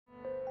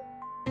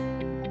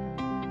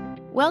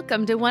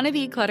Welcome to Wanna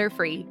Be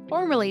Clutter-Free,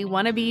 formerly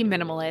Wanna Be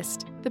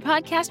Minimalist, the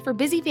podcast for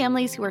busy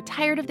families who are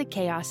tired of the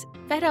chaos,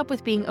 fed up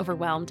with being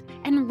overwhelmed,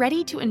 and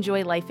ready to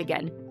enjoy life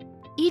again.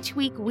 Each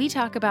week, we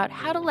talk about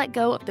how to let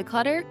go of the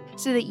clutter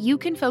so that you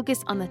can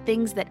focus on the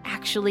things that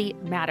actually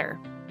matter.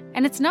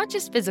 And it's not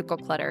just physical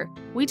clutter.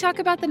 We talk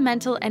about the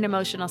mental and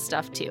emotional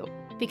stuff too,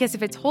 because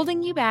if it's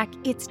holding you back,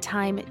 it's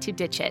time to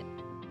ditch it.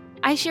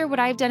 I share what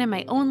I've done in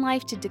my own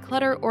life to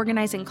declutter,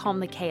 organize, and calm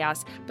the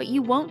chaos, but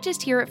you won't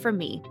just hear it from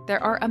me.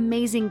 There are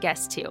amazing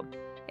guests too.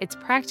 It's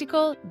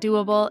practical,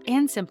 doable,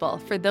 and simple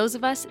for those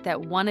of us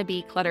that want to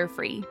be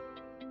clutter-free.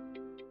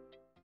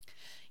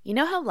 You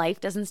know how life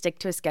doesn't stick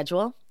to a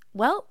schedule?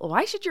 Well,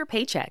 why should your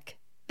paycheck?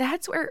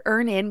 That's where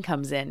EarnIn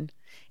comes in.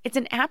 It's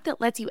an app that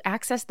lets you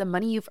access the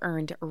money you've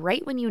earned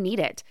right when you need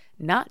it,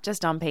 not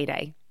just on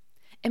payday.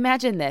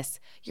 Imagine this,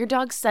 your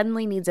dog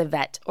suddenly needs a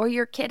vet, or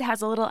your kid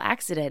has a little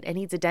accident and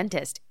needs a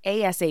dentist,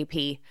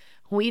 ASAP.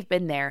 We've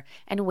been there,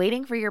 and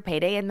waiting for your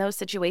payday in those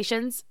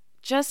situations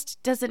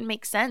just doesn't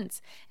make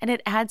sense, and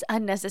it adds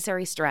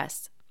unnecessary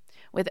stress.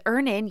 With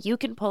EarnIn, you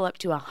can pull up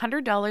to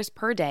 $100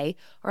 per day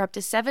or up to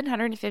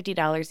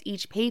 $750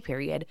 each pay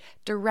period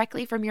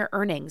directly from your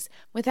earnings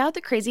without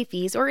the crazy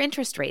fees or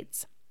interest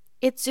rates.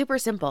 It's super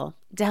simple.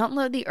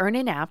 Download the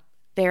EarnIn app,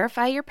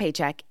 verify your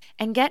paycheck,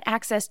 and get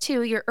access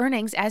to your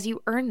earnings as you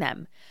earn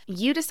them.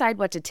 You decide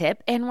what to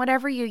tip, and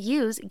whatever you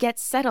use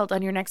gets settled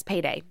on your next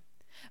payday.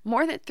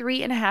 More than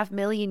 3.5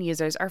 million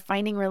users are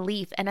finding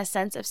relief and a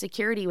sense of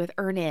security with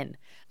EarnIn,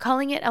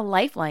 calling it a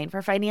lifeline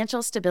for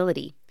financial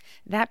stability.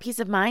 That peace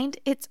of mind,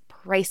 it's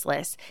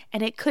priceless,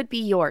 and it could be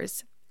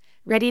yours.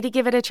 Ready to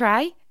give it a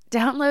try?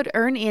 Download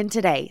EarnIn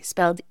today,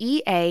 spelled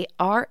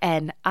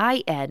EARNIN,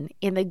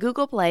 in the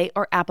Google Play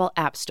or Apple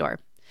App Store.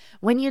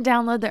 When you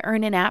download the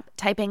EarnIn app,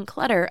 type in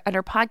clutter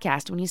under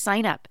podcast when you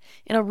sign up.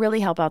 It'll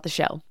really help out the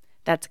show.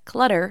 That's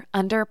clutter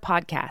under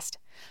podcast.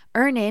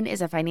 EarnIn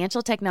is a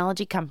financial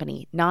technology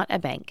company, not a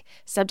bank.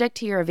 Subject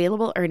to your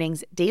available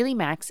earnings, daily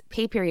max,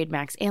 pay period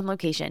max, and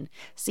location.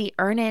 See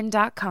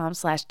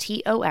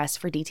earnin.com/TOS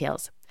for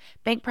details.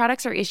 Bank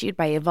products are issued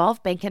by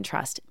Evolve Bank and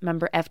Trust,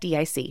 member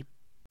FDIC.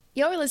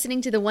 You're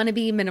listening to the Wanna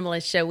Be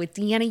Minimalist Show with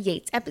Deanna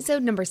Yates,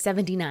 episode number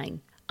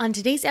 79. On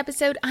today's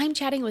episode, I'm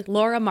chatting with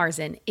Laura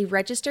Marzen, a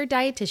registered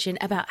dietitian,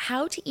 about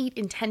how to eat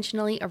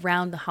intentionally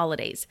around the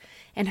holidays.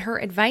 And her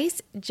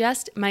advice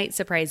just might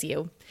surprise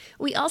you.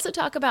 We also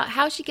talk about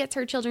how she gets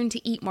her children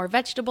to eat more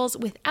vegetables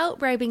without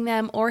bribing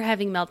them or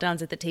having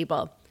meltdowns at the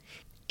table.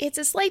 It's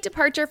a slight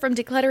departure from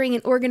decluttering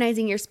and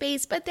organizing your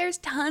space, but there's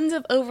tons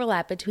of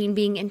overlap between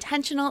being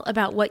intentional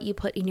about what you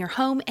put in your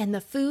home and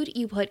the food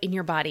you put in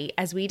your body,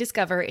 as we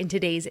discover in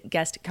today's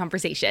guest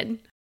conversation.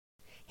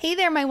 Hey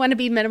there, my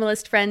wannabe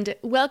minimalist friend.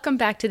 Welcome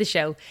back to the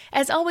show.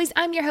 As always,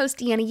 I'm your host,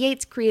 Deanna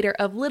Yates, creator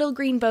of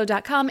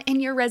littlegreenbow.com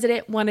and your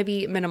resident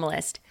wannabe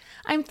minimalist.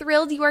 I'm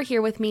thrilled you are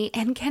here with me,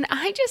 and can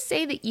I just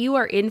say that you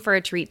are in for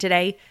a treat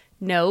today?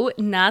 No,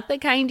 not the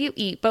kind you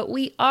eat, but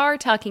we are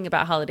talking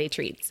about holiday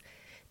treats.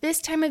 This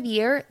time of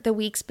year, the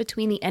weeks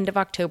between the end of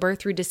October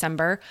through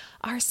December,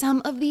 are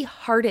some of the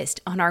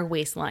hardest on our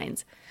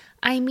waistlines.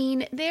 I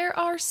mean, there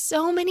are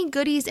so many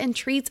goodies and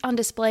treats on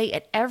display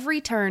at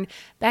every turn,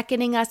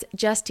 beckoning us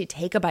just to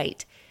take a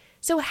bite.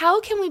 So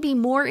how can we be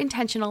more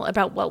intentional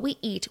about what we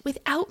eat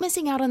without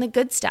missing out on the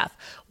good stuff,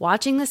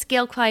 watching the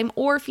scale climb,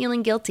 or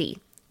feeling guilty?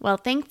 Well,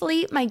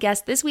 thankfully, my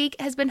guest this week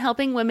has been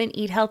helping women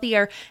eat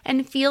healthier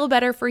and feel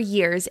better for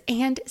years,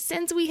 and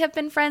since we have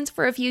been friends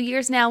for a few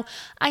years now,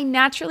 I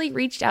naturally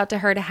reached out to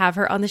her to have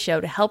her on the show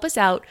to help us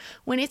out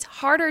when it's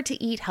harder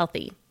to eat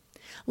healthy.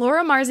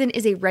 Laura Marzen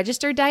is a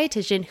registered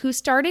dietitian who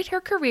started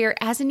her career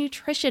as a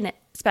nutrition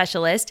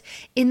specialist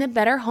in the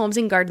Better Homes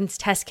and Gardens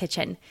test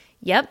kitchen.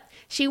 Yep,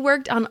 she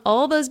worked on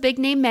all those big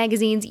name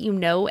magazines you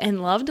know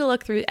and love to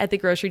look through at the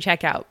grocery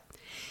checkout.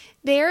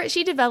 There,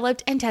 she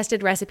developed and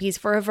tested recipes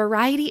for a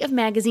variety of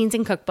magazines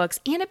and cookbooks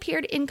and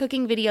appeared in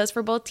cooking videos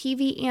for both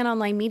TV and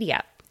online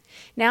media.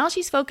 Now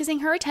she's focusing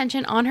her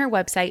attention on her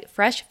website,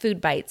 Fresh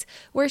Food Bites,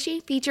 where she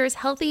features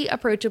healthy,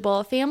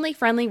 approachable,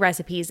 family-friendly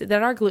recipes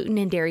that are gluten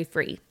and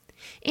dairy-free.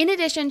 In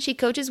addition, she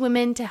coaches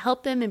women to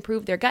help them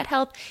improve their gut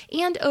health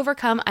and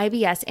overcome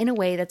IBS in a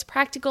way that's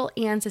practical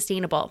and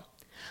sustainable.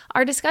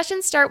 Our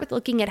discussions start with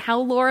looking at how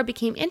Laura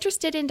became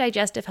interested in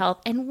digestive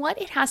health and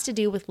what it has to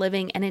do with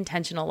living an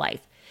intentional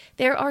life.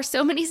 There are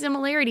so many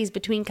similarities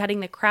between cutting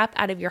the crap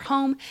out of your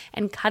home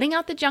and cutting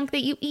out the junk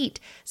that you eat,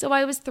 so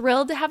I was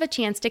thrilled to have a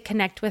chance to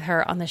connect with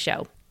her on the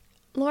show.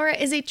 Laura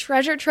is a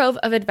treasure trove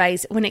of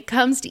advice when it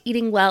comes to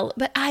eating well,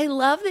 but I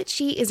love that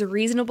she is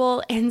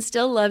reasonable and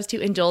still loves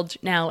to indulge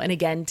now and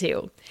again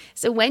too.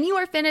 So when you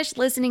are finished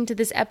listening to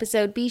this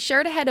episode, be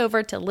sure to head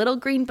over to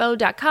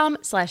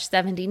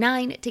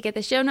littlegreenbow.com/79 to get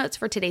the show notes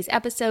for today's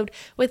episode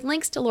with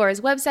links to Laura's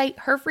website,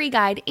 her free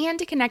guide, and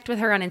to connect with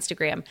her on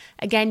Instagram.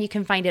 Again, you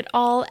can find it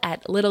all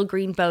at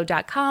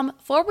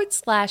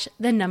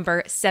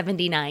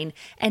littlegreenbow.com/79.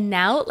 And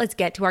now let's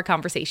get to our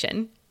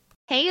conversation.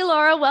 Hey,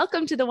 Laura,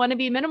 welcome to the Wanna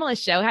Be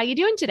Minimalist Show. How you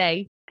doing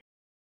today?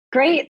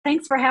 Great.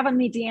 Thanks for having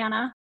me,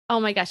 Deanna. Oh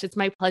my gosh, it's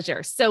my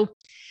pleasure. So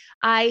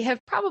I have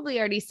probably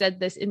already said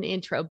this in the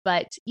intro,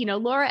 but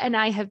Laura and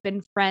I have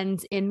been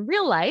friends in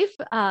real life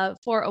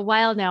for a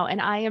while now,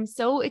 and I am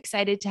so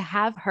excited to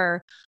have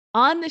her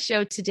on the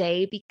show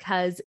today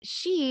because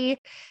she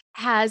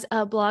has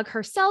a blog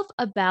herself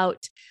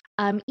about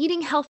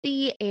eating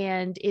healthy,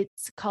 and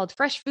it's called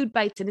Fresh Food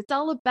Bites, and it's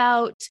all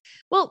about,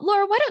 well,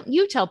 Laura, why don't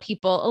you tell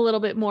people a little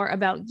bit more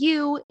about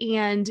you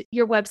and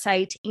your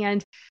website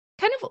and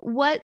kind of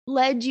what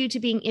led you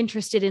to being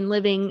interested in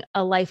living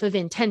a life of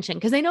intention?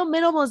 Because I know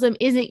minimalism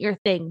isn't your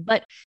thing,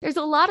 but there's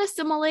a lot of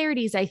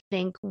similarities, I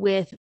think,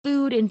 with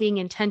food and being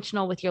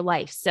intentional with your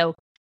life. So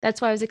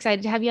that's why I was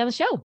excited to have you on the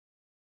show.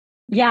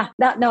 Yeah,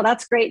 no,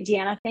 that's great,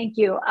 Deanna. Thank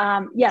you.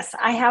 Yes,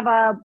 I have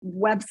a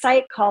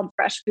website called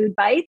Fresh Food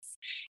Bites,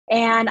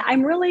 and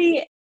I'm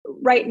really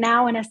right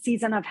now in a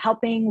season of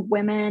helping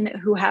women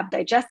who have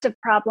digestive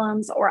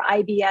problems or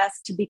IBS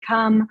to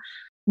become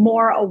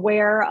more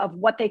aware of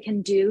what they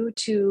can do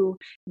to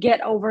get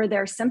over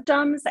their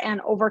symptoms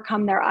and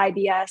overcome their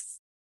IBS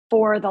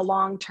for the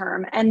long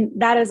term. And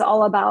that is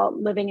all about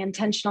living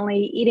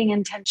intentionally, eating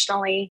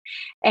intentionally.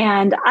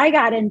 And I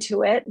got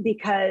into it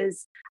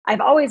because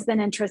I've always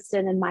been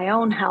interested in my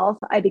own health.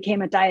 I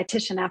became a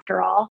dietitian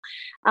after all.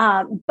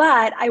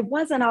 But I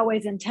wasn't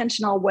always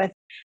intentional with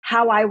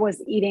how I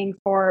was eating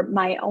for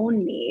my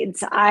own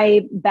needs.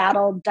 I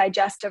battled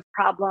digestive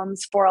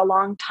problems for a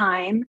long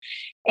time,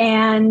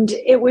 and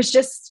it was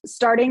just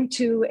starting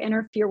to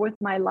interfere with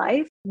my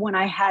life when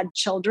I had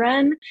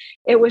children.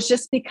 It was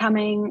just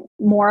becoming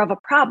more of a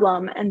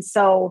problem. And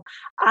so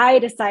I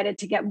decided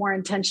to get more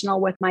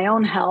intentional with my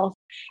own health.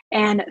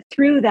 And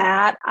through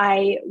that,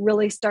 I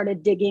really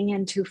started digging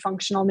into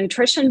functional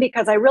nutrition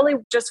because I really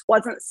just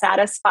wasn't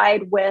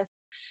satisfied with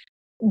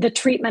the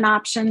treatment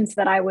options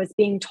that I was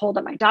being told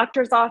at my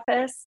doctor's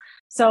office.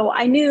 So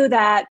I knew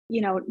that,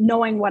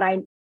 knowing what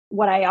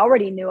I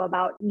already knew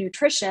about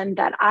nutrition,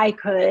 that I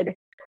could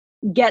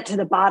get to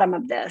the bottom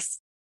of this.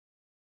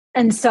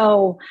 And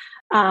so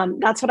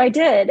that's what I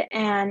did.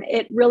 And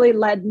it really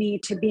led me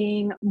to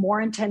being more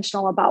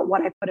intentional about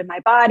what I put in my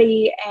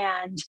body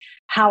and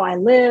how I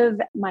live,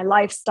 my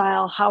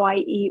lifestyle, how I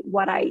eat,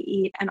 what I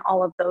eat, and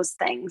all of those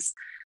things.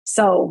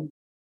 So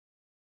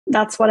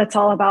that's what it's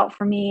all about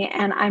for me.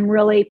 And I'm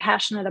really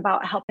passionate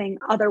about helping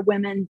other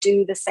women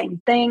do the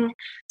same thing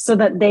so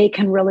that they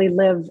can really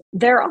live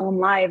their own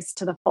lives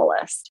to the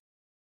fullest.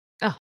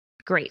 Oh,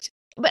 great.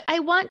 But I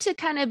want to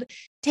kind of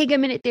take a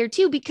minute there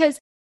too, because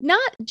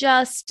not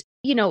just,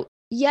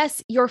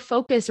 yes, your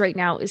focus right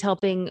now is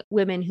helping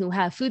women who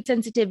have food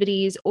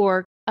sensitivities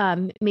or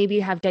maybe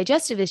have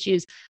digestive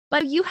issues,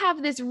 but you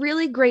have this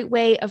really great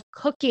way of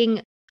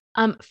cooking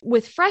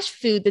with fresh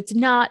food that's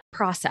not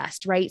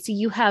processed, right? So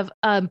you have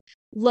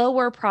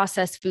lower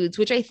processed foods,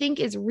 which I think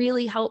is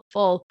really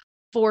helpful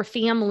for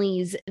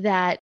families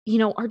that,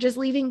 are just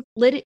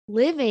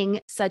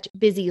living such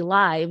busy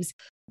lives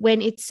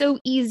when it's so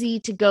easy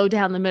to go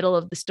down the middle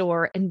of the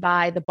store and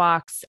buy the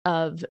box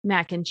of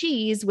mac and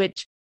cheese,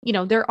 which,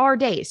 there are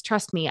days,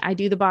 trust me, I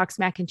do the box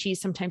mac and cheese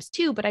sometimes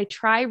too, but I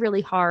try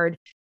really hard.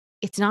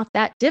 It's not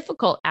that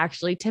difficult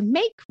actually to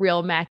make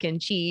real mac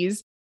and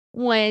cheese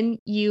when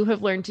you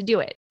have learned to do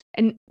it.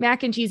 And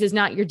mac and cheese is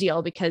not your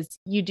deal because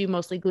you do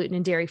mostly gluten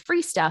and dairy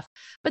free stuff,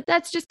 but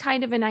that's just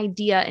kind of an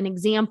idea, an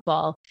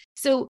example.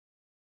 So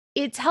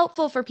it's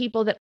helpful for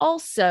people that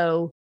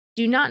also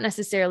do not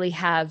necessarily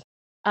have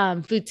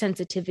food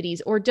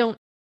sensitivities or don't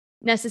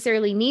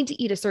necessarily need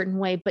to eat a certain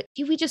way, but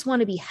we just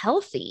want to be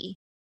healthy.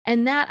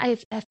 And that I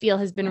feel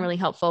has been really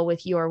helpful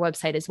with your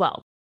website as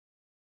well.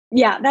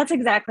 Yeah, that's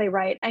exactly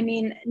right. I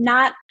mean,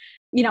 not,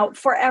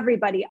 for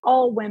everybody,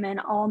 all women,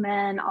 all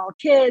men, all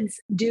kids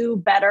do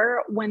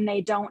better when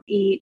they don't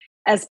eat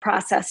as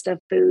processed of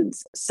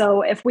foods.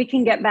 So if we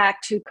can get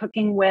back to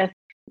cooking with,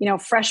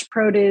 fresh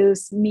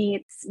produce,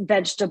 meats,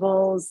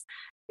 vegetables,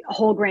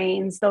 whole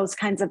grains, those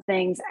kinds of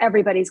things,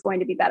 everybody's going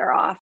to be better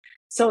off.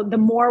 So the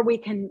more we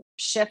can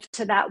shift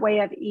to that way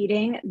of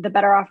eating, the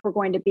better off we're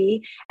going to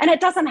be. And it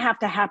doesn't have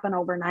to happen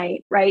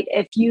overnight, right?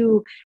 If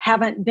you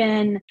haven't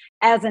been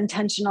as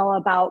intentional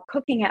about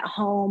cooking at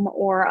home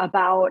or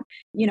about,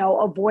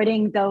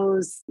 avoiding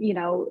those,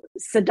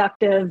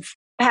 seductive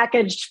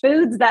packaged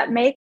foods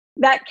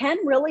that can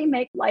really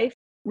make life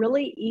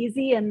really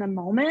easy in the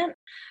moment.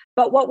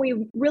 But what I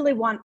really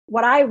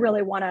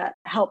want to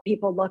help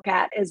people look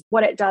at is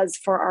what it does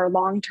for our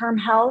long-term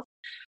health.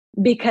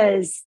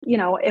 Because,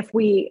 if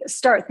we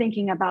start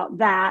thinking about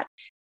that,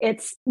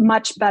 it's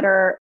much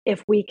better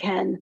if we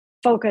can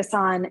focus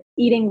on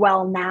eating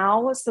well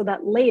now so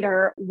that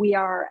later we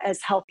are as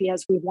healthy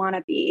as we want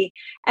to be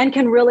and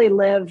can really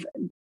live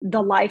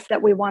the life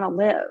that we want to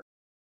live.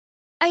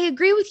 I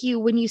agree with you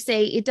when you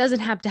say it doesn't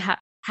have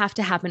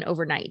to happen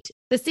overnight.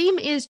 The same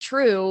is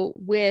true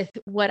with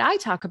what I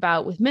talk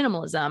about with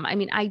minimalism. I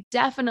mean, I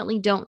definitely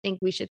don't think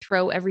we should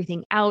throw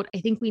everything out.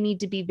 I think we need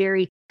to be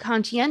very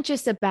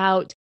conscientious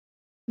about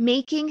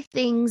making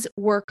things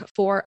work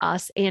for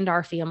us and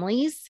our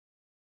families.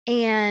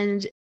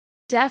 And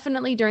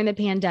definitely during the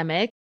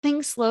pandemic,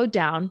 things slowed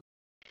down.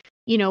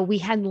 we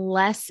had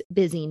less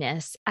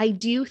busyness. I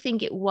do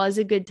think it was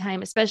a good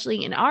time,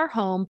 especially in our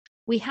home.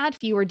 We had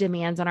fewer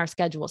demands on our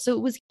schedule. So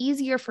it was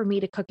easier for me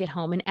to cook at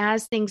home. And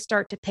as things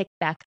start to pick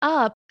back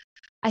up,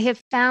 I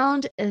have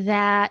found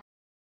that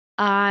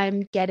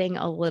I'm getting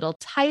a little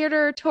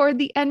tireder toward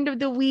the end of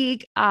the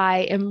week.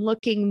 I am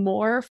looking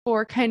more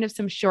for kind of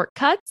some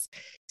shortcuts.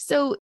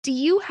 So, do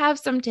you have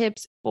some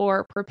tips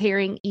for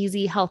preparing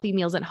easy, healthy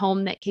meals at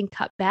home that can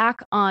cut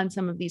back on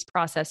some of these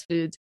processed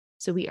foods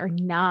so we are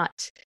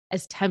not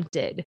as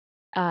tempted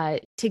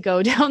to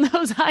go down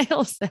those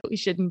aisles that we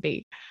shouldn't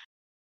be?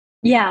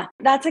 Yeah,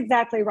 that's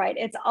exactly right.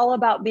 It's all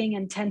about being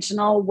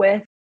intentional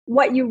with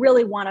what you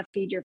really want to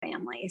feed your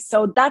family.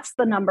 So that's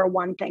the number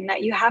one thing,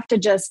 that you have to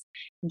just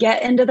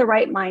get into the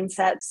right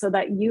mindset so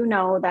that you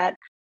know that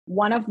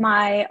one of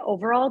my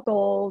overall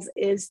goals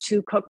is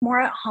to cook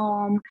more at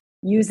home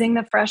using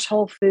the fresh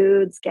whole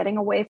foods, getting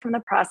away from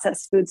the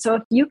processed food. So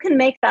if you can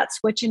make that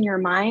switch in your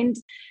mind,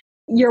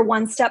 you're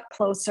one step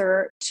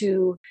closer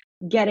to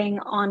getting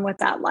on with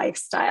that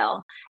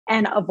lifestyle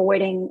and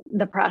avoiding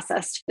the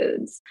processed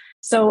foods.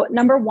 So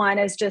number one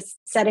is just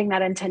setting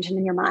that intention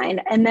in your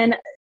mind. And then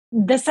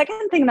the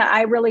second thing that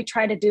I really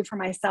try to do for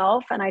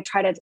myself, and I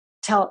try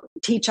to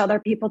teach other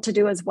people to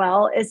do as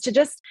well, is to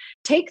just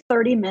take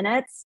 30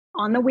 minutes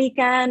on the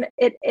weekend.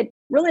 It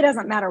really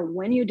doesn't matter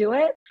when you do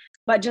it,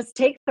 but just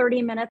take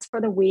 30 minutes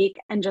for the week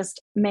and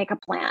just make a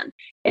plan.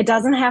 It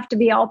doesn't have to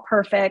be all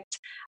perfect.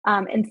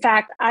 In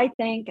fact, I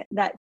think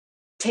that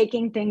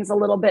taking things a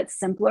little bit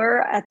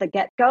simpler at the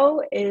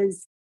get-go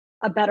is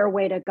a better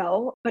way to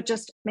go, but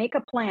just make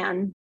a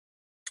plan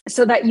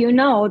so that you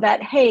know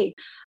that, hey,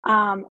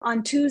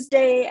 on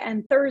Tuesday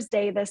and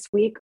Thursday this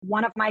week,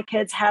 one of my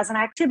kids has an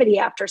activity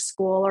after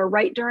school or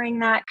right during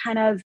that kind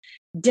of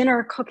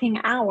dinner cooking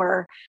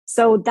hour.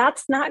 So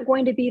that's not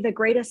going to be the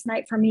greatest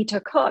night for me to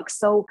cook.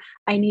 So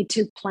I need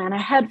to plan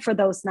ahead for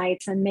those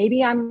nights. And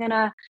maybe I'm going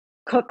to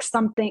cook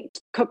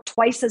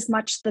twice as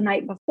much the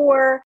night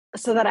before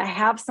so that I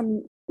have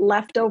some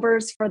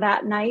leftovers for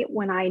that night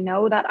when I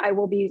know that I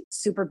will be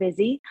super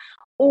busy.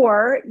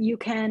 Or you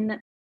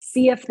can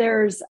see if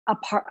there's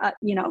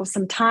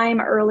some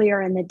time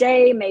earlier in the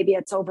day. Maybe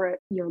it's over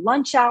your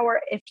lunch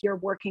hour if you're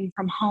working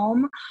from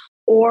home,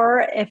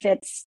 or if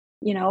it's,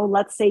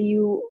 let's say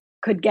you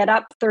could get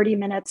up 30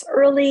 minutes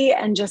early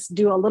and just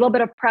do a little bit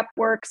of prep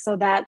work so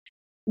that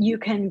you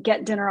can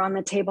get dinner on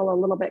the table a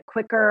little bit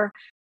quicker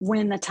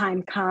when the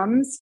time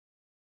comes.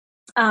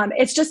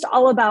 It's just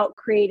all about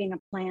creating a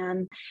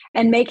plan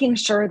and making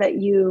sure that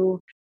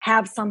you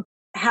have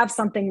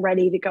something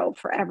ready to go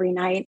for every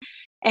night.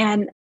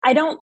 And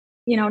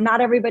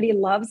not everybody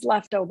loves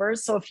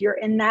leftovers. So if you're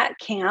in that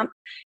camp,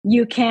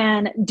 you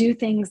can do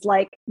things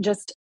like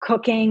just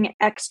cooking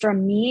extra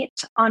meat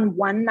on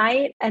one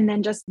night and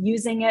then just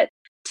using it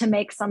to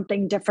make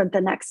something different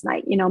the next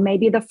night.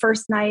 Maybe the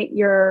first night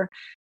you're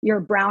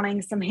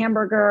browning some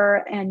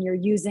hamburger and you're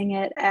using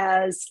it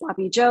as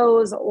sloppy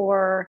joes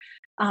or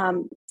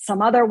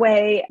some other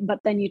way, but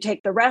then you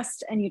take the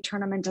rest and you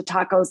turn them into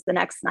tacos the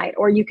next night.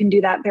 Or you can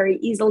do that very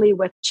easily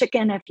with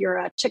chicken if you're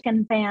a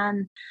chicken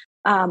fan,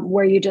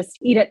 where you just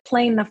eat it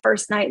plain the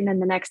first night and then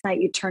the next night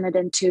you turn it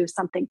into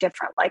something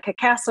different, like a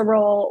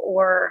casserole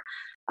or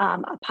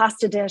a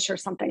pasta dish or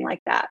something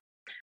like that.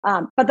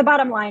 But the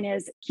bottom line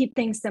is keep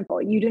things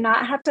simple. You do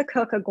not have to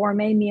cook a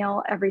gourmet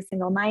meal every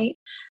single night.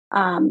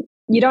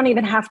 You don't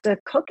even have to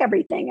cook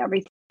everything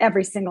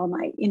every single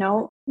night.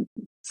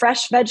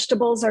 Fresh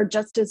vegetables are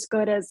just as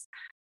good as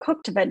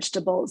cooked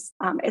vegetables.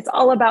 It's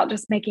all about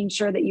just making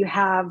sure that you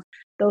have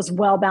those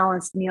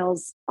well-balanced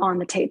meals on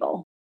the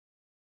table.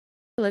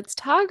 Let's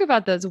talk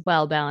about those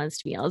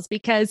well-balanced meals,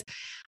 because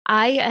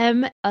I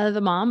am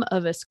the mom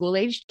of a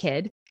school-aged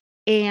kid.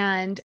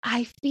 And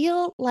I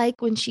feel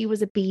like when she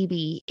was a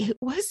baby, it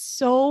was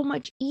so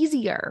much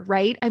easier,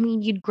 right? I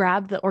mean, you'd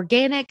grab the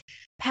organic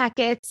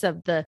packets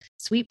of the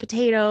sweet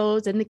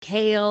potatoes and the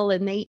kale,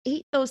 and they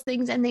ate those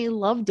things and they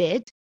loved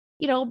it,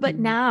 but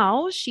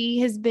now she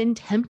has been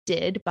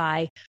tempted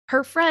by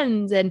her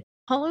friends and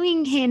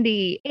Halloween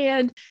candy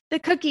and the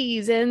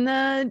cookies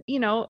and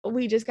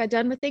we just got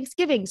done with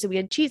Thanksgiving. So we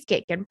had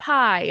cheesecake and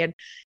pie and,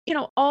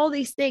 all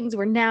these things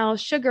where now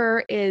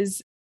sugar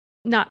is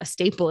not a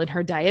staple in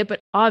her diet, but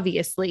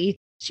obviously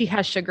she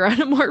has sugar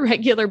on a more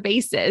regular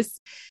basis.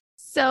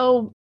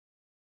 So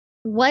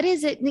what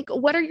is it, Nick?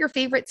 What are your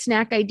favorite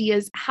snack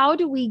ideas? How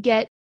do we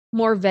get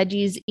more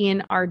veggies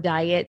in our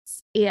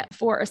diets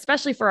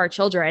especially for our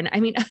children? I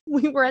mean,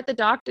 we were at the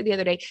doctor the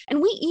other day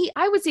and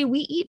I would say we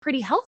eat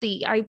pretty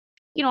healthy. I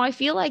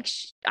feel like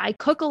I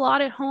cook a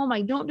lot at home.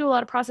 I don't do a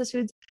lot of processed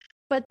foods.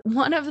 But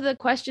one of the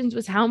questions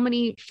was how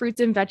many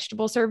fruits and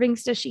vegetable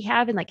servings does she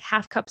have in like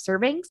half cup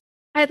servings?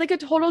 I had like a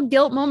total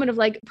guilt moment of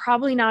like,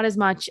 probably not as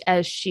much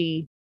as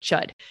she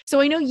should.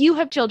 So I know you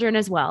have children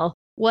as well.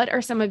 What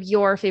are some of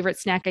your favorite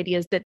snack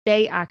ideas that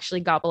they actually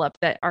gobble up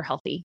that are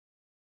healthy?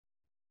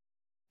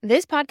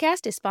 This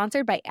podcast is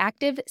sponsored by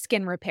Active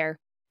Skin Repair,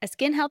 a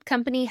skin health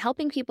company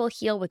helping people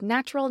heal with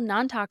natural,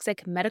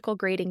 non-toxic,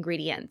 medical-grade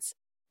ingredients.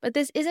 But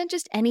this isn't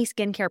just any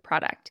skincare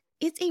product.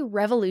 It's a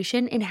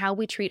revolution in how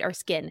we treat our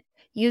skin,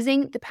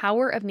 using the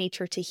power of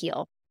nature to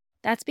heal.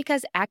 That's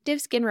because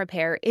active skin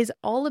repair is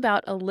all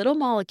about a little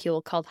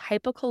molecule called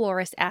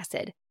hypochlorous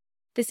acid.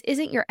 This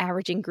isn't your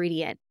average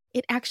ingredient.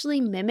 It actually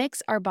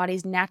mimics our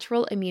body's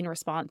natural immune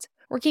response,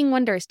 working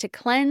wonders to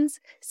cleanse,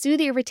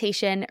 soothe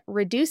irritation,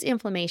 reduce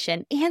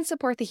inflammation, and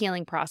support the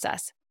healing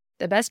process.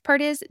 The best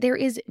part is there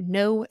is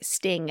no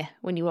sting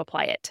when you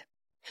apply it.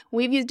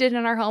 We've used it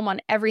in our home on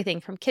everything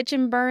from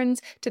kitchen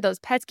burns to those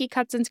pesky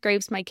cuts and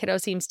scrapes my kiddo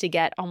seems to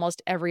get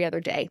almost every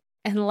other day.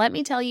 And let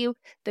me tell you,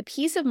 the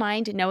peace of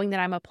mind knowing that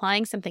I'm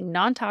applying something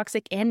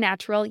non-toxic and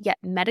natural yet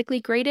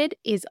medically graded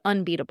is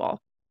unbeatable.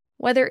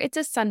 Whether it's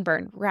a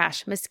sunburn,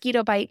 rash,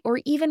 mosquito bite, or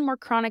even more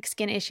chronic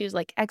skin issues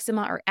like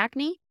eczema or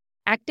acne,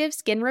 Active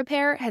Skin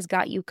Repair has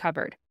got you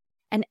covered.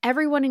 And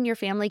everyone in your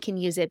family can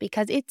use it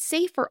because it's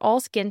safe for all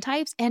skin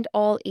types and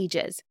all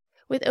ages.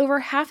 With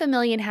over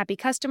 500,000 happy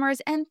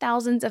customers and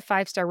thousands of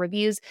 5-star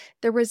reviews,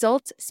 the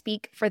results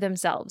speak for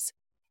themselves.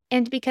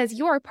 And because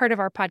you're part of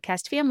our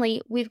podcast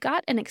family, we've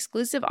got an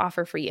exclusive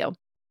offer for you.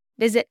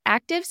 Visit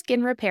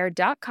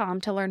ActiveSkinRepair.com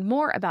to learn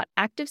more about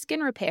Active Skin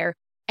Repair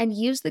and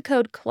use the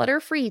code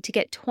CLUTTERFREE to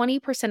get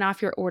 20%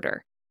 off your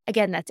order.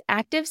 Again, that's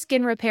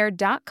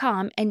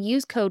ActiveSkinRepair.com and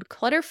use code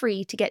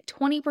CLUTTERFREE to get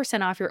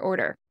 20% off your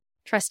order.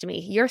 Trust me,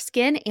 your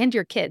skin and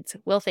your kids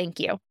will thank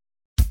you.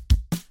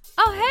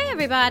 Oh, hey,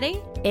 everybody.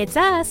 It's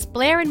us,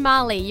 Blair and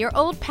Molly, your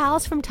old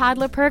pals from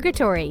Toddler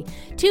Purgatory.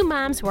 Two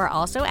moms who are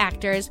also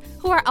actors,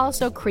 who are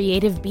also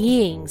creative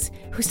beings,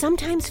 who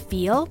sometimes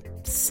feel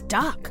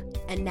stuck.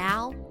 And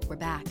now we're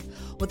back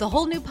with a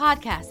whole new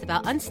podcast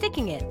about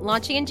unsticking it,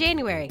 launching in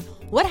January.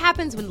 What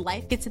happens when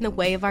life gets in the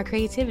way of our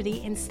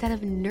creativity instead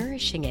of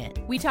nourishing it?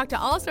 We talk to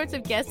all sorts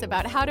of guests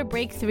about how to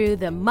break through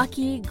the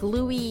mucky,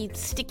 gluey,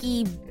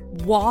 sticky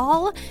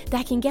wall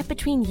that can get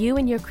between you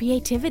and your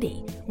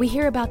creativity. We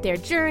hear about their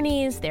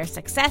journeys, their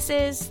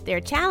successes, their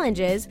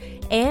challenges,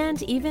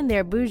 and even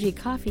their bougie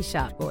coffee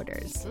shop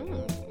orders.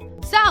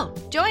 So,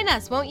 join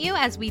us, won't you,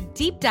 as we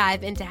deep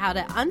dive into how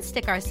to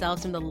unstick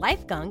ourselves from the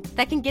life gunk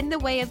that can get in the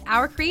way of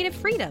our creative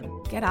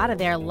freedom. Get out of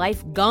there,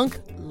 life gunk.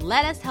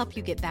 Let us help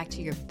you get back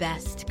to your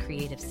best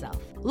creative self.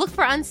 Look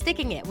for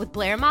Unsticking It with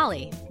Blair and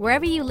Molly.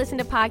 Wherever you listen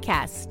to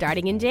podcasts,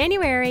 starting in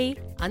January.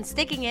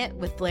 Unsticking It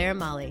with Blair and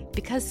Molly.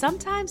 Because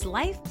sometimes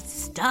life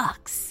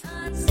sucks.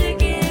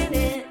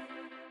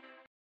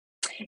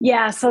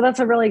 Yeah, so that's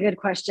a really good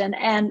question.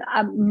 And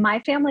my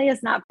family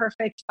is not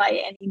perfect by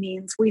any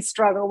means. We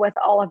struggle with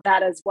all of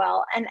that as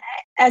well. And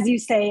as you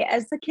say,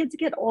 as the kids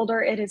get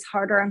older, it is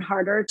harder and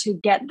harder to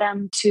get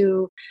them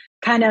to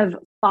kind of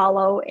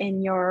follow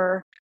in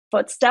your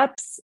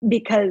footsteps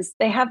because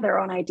they have their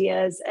own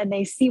ideas and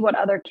they see what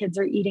other kids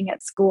are eating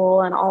at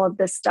school and all of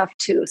this stuff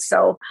too.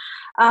 So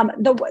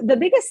the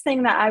biggest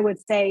thing that I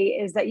would say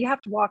is that you have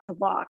to walk the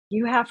walk.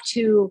 You have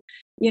to,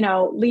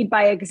 lead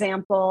by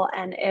example.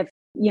 And if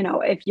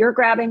you're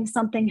grabbing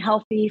something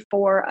healthy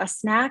for a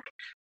snack,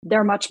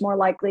 they're much more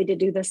likely to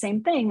do the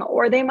same thing,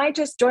 or they might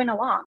just join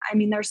along. I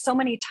mean, there's so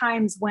many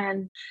times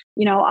when,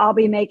 I'll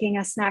be making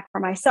a snack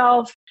for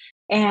myself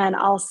and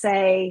I'll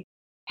say,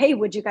 hey,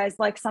 would you guys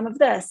like some of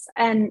this?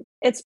 And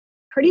it's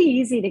pretty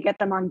easy to get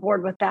them on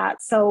board with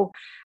that. So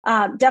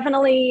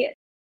definitely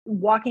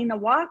walking the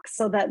walk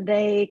so that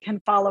they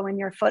can follow in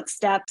your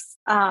footsteps.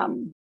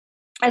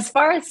 As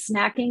far as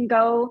snacking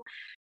go,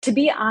 to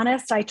be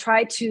honest, I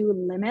try to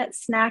limit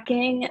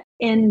snacking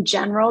in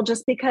general,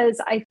 just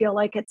because I feel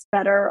like it's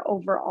better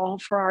overall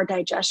for our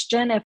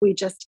digestion if we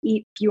just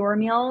eat fewer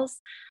meals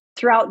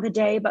throughout the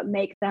day, but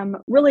make them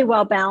really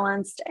well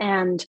balanced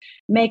and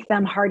make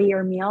them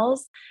heartier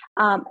meals.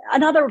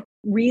 Another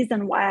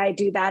reason why I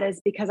do that is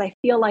because I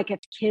feel like if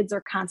kids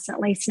are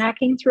constantly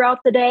snacking throughout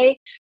the day,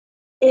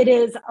 it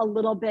is a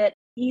little bit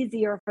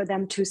easier for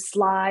them to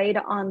slide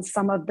on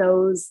some of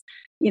those,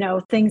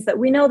 things that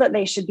we know that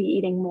they should be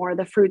eating more,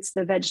 the fruits,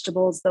 the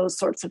vegetables, those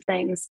sorts of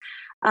things.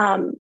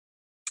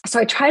 So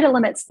I try to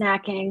limit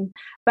snacking,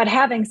 but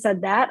having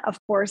said that, of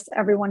course,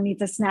 everyone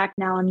needs a snack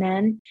now and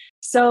then.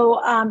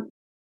 So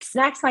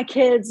snacks my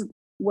kids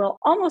will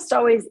almost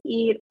always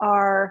eat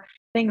are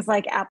things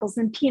like apples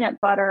and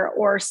peanut butter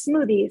or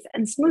smoothies.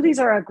 And smoothies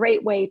are a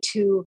great way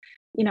to,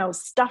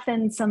 stuff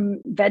in some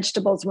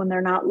vegetables when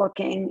they're not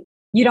looking.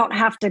 You don't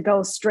have to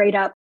go straight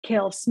up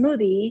kale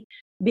smoothie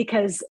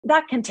because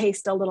that can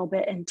taste a little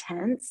bit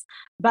intense,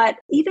 but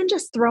even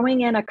just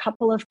throwing in a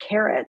couple of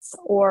carrots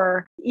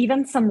or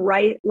even some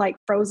rice, like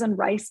frozen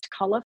riced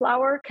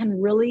cauliflower, can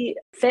really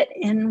fit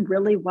in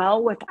really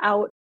well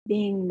without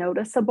being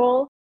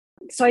noticeable.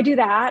 So I do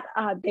that.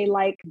 They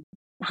like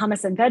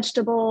hummus and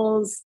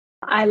vegetables.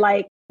 I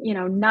like,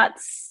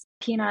 nuts,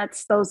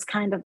 peanuts, those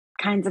kinds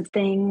of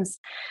things.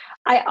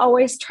 I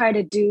always try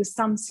to do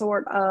some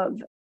sort of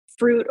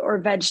fruit or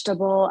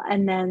vegetable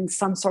and then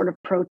some sort of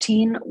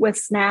protein with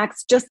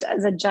snacks, just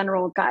as a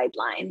general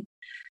guideline.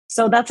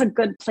 So that's a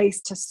good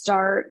place to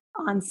start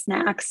on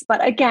snacks.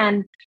 But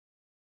again,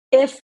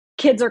 if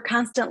kids are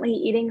constantly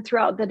eating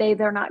throughout the day,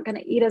 they're not going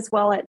to eat as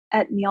well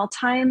at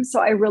mealtime. So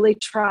I really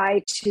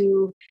try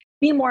to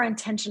be more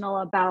intentional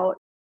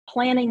about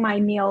planning my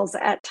meals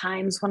at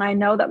times when I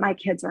know that my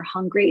kids are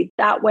hungry.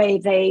 That way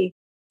they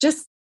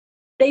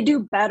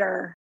do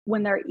better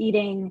when they're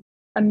eating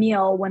a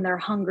meal when they're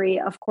hungry.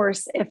 Of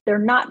course, if they're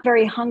not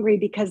very hungry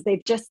because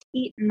they've just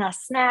eaten a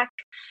snack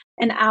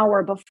an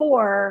hour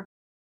before,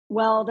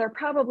 well, they're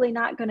probably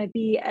not going to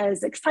be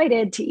as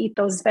excited to eat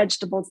those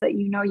vegetables that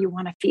you know you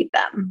want to feed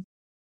them.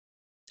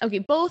 Okay,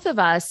 both of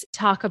us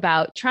talk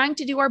about trying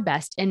to do our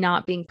best and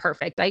not being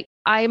perfect. I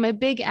am a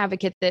big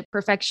advocate that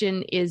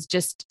perfection is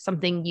just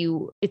something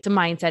it's a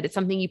mindset. It's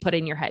something you put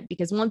in your head,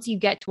 because once you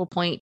get to a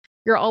point,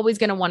 you're always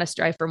going to want to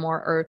strive for more,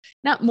 or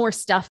not more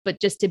stuff, but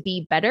just to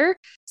be better.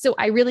 So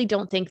I really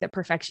don't think that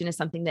perfection is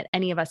something that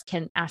any of us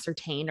can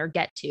ascertain or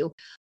get to.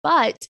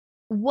 But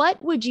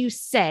what would you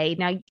say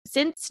now,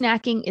 since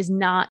snacking is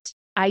not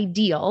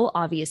ideal,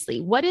 obviously,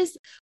 what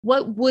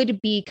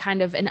would be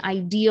kind of an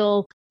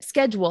ideal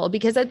schedule?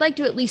 Because I'd like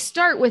to at least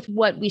start with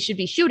what we should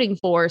be shooting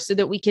for so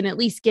that we can at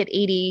least get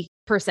 80%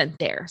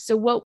 there. So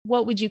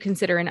what would you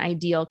consider an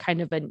ideal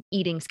kind of an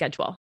eating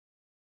schedule?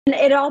 And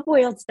it all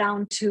boils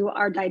down to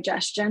our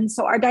digestion.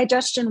 So our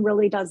digestion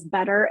really does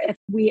better if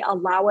we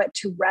allow it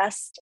to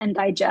rest and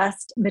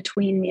digest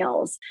between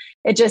meals.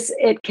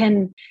 It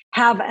can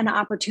have an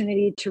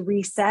opportunity to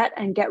reset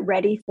and get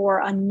ready for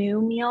a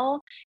new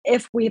meal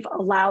if we've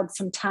allowed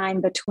some time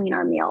between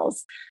our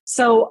meals.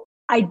 So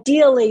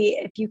ideally,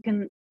 if you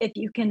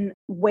can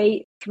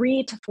wait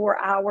 3 to 4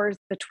 hours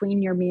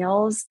between your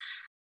meals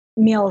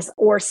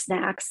or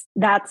snacks,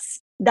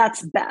 that's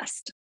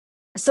best.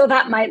 So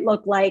that might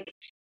look like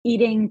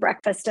eating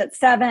breakfast at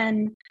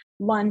 7,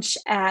 lunch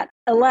at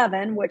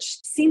 11, which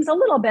seems a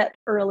little bit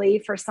early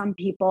for some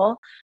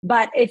people.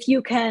 But if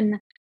you can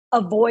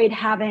avoid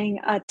having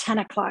a 10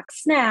 o'clock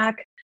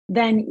snack,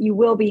 then you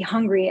will be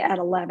hungry at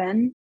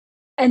 11.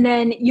 And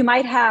then you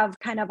might have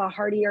kind of a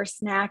heartier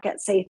snack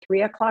at, say,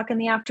 3 o'clock in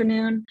the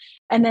afternoon,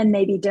 and then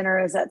maybe dinner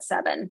is at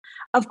 7.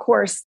 Of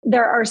course,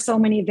 there are so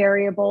many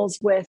variables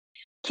with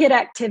kid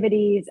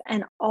activities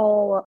and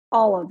all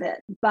of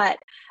it. But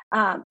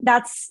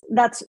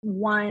that's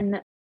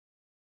one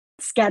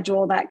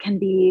schedule that can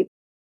be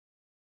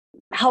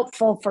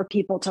helpful for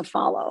people to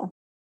follow.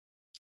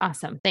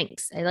 Awesome.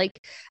 Thanks. I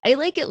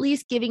like at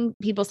least giving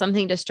people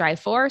something to strive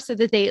for so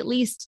that they at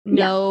least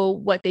know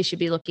what they should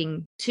be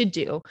looking to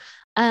do.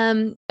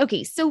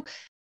 Okay. So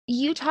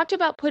you talked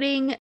about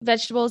putting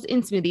vegetables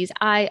in smoothies.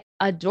 I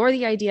adore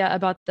the idea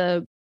about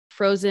the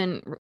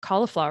frozen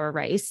cauliflower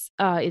rice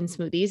in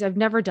smoothies. I've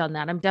never done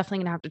that. I'm definitely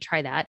going to have to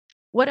try that.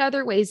 What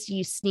other ways do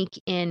you sneak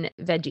in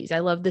veggies? I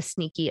love the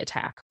sneaky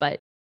attack, but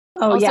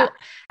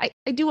I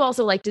do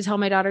also like to tell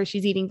my daughter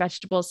she's eating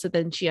vegetables, so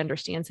then she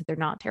understands that they're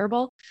not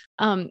terrible.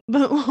 But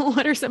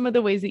what are some of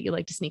the ways that you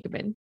like to sneak them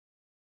in?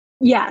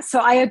 Yeah, so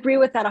I agree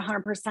with that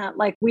 100%.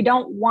 Like, we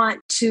don't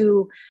want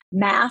to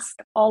mask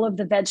all of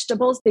the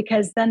vegetables,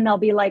 because then they'll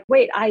be like,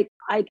 wait, I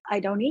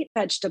don't eat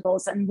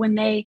vegetables. And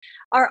when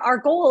our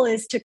goal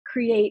is to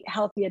create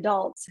healthy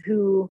adults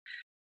who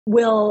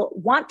will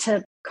want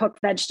to cook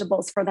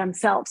vegetables for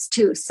themselves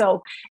too.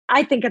 So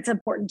I think it's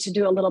important to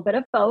do a little bit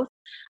of both,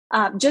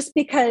 just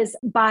because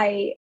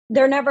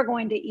they're never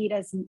going to eat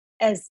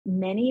as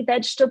many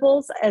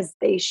vegetables as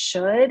they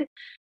should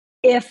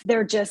if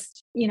they're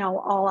just,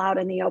 all out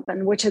in the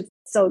open,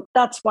 so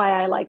that's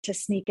why I like to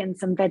sneak in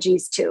some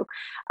veggies too.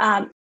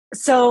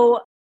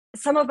 So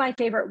some of my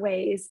favorite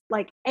ways,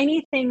 like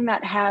anything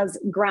that has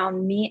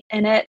ground meat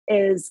in it,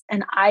 is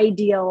an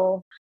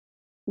ideal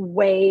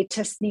way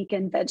to sneak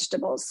in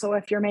vegetables. So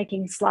if you're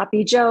making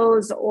sloppy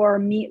joes or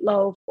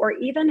meatloaf or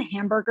even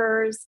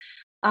hamburgers,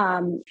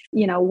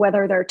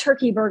 whether they're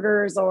turkey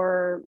burgers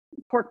or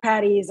pork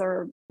patties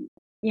or,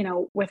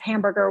 with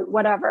hamburger,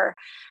 whatever,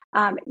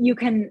 you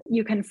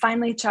can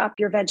finely chop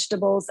your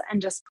vegetables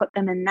and just put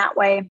them in that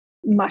way.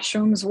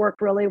 Mushrooms work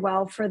really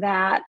well for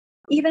that.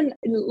 Even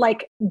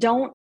like,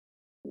 don't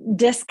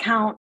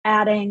discount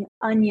adding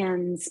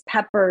onions,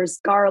 peppers,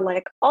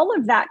 garlic, all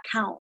of that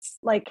counts.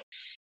 Like,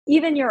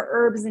 even your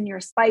herbs and your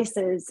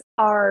spices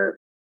are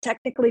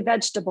technically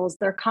vegetables.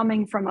 They're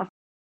coming from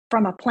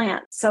a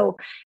plant. So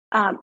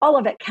all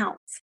of it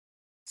counts.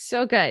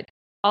 So good.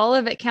 All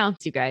of it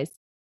counts, you guys.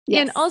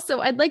 Yes. And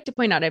also, I'd like to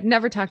point out, I've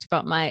never talked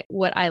about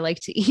what I like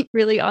to eat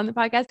really on the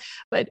podcast,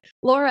 but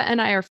Laura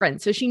and I are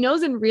friends. So she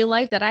knows in real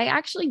life that I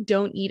actually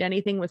don't eat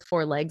anything with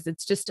 4 legs.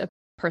 It's just a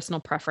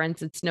personal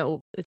preference.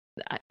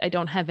 I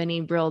don't have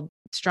any real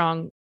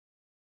strong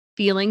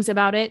feelings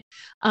about it.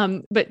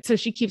 But so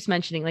she keeps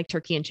mentioning like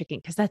turkey and chicken,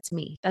 because that's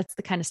me. That's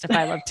the kind of stuff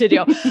I love to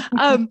do.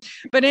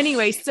 But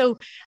anyway,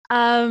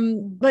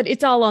 but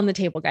it's all on the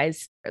table,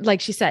 guys. Like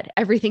she said,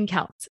 everything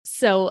counts.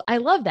 So I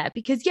love that,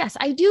 because yes,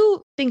 I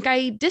do think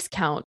I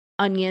discount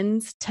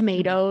onions,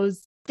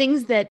 tomatoes,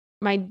 things that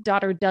my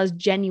daughter does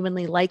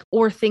genuinely like,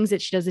 or things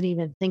that she doesn't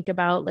even think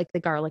about, like the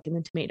garlic and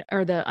the tomato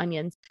or the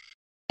onions.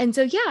 And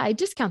so, yeah, I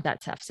discount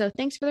that stuff. So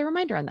thanks for the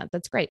reminder on that.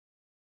 That's great.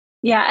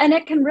 Yeah. And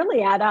it can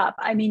really add up.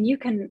 I mean, you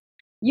can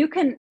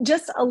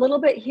just a little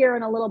bit here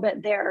and a little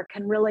bit there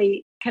can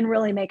really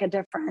make a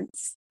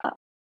difference.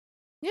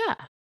 Yeah.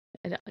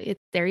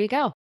 There you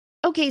go.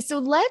 Okay, so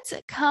let's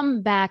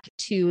come back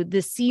to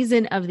the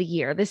season of the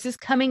year. This is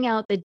coming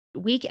out the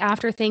week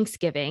after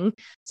Thanksgiving.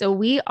 So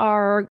we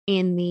are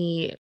in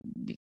the,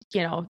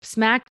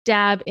 smack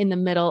dab in the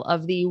middle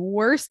of the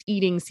worst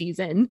eating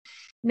season.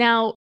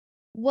 Now,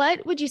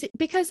 what would you say?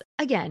 Because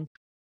again,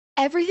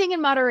 everything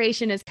in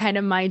moderation is kind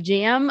of my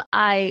jam.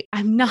 I'm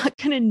not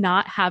going to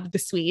not have the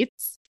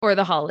sweets for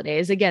the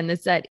holidays. Again,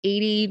 it's that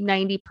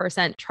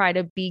 80-90% try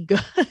to be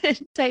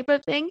good type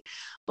of thing.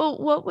 But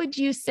what would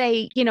you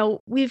say,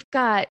 we've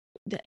got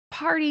the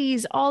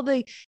parties, all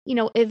the,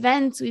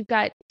 events, we've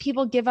got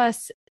people give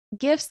us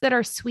gifts that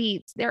are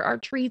sweets. There are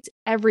treats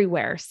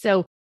everywhere.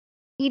 So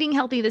eating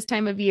healthy this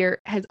time of year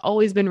has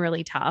always been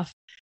really tough.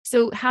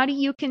 So how do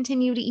you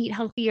continue to eat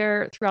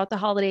healthier throughout the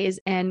holidays,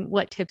 and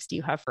what tips do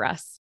you have for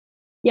us?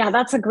 Yeah,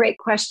 that's a great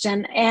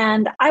question.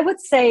 And I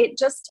would say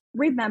just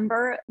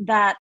remember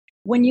that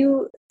when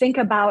you think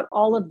about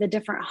all of the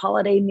different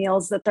holiday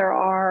meals that there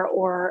are,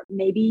 or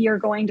maybe you're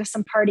going to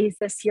some parties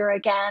this year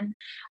again,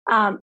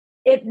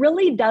 it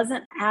really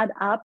doesn't add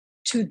up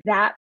to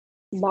that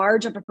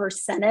large of a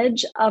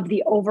percentage of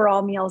the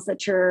overall meals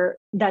that you're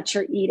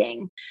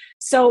eating.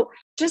 So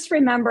just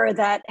remember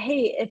that,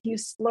 hey, if you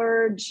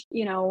splurge,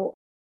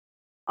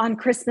 on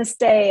Christmas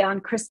Day, on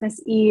Christmas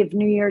Eve,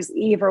 New Year's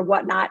Eve, or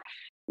whatnot,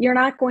 you're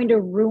not going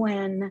to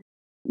ruin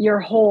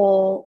your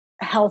whole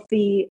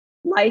healthy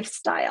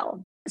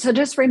lifestyle. So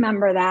just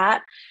remember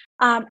that.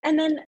 And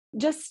then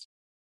just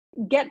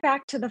get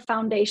back to the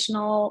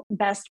foundational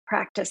best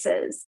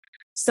practices.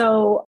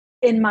 So,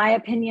 in my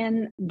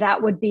opinion,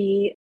 that would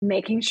be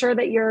making sure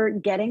that you're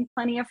getting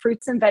plenty of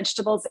fruits and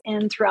vegetables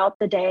in throughout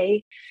the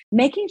day,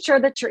 making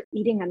sure that you're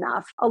eating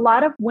enough. A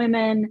lot of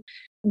women,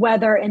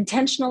 whether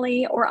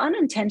intentionally or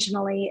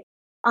unintentionally,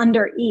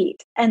 undereat.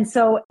 And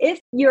so if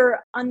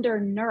you're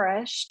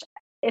undernourished,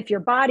 if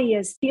your body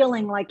is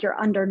feeling like you're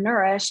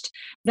undernourished,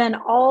 then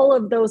all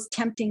of those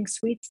tempting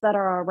sweets that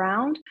are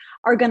around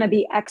are going to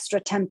be extra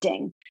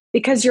tempting,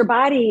 because your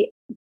body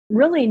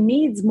really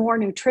needs more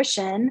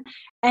nutrition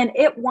and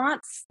it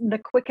wants the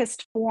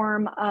quickest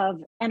form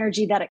of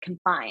energy that it can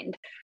find.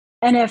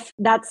 And if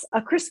that's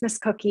a Christmas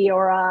cookie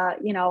or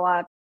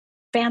a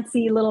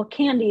fancy little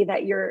candy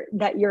that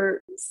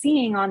you're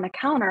seeing on the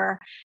counter,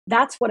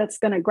 that's what it's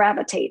going to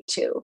gravitate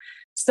to.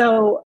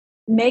 So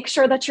make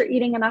sure that you're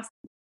eating enough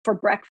for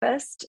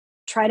breakfast.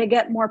 Try to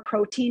get more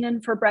protein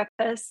in for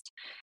breakfast.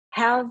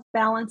 Have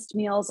balanced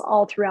meals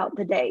all throughout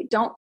the day.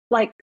 Don't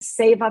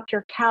save up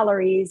your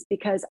calories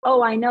because,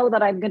 oh, I know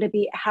that I'm going to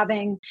be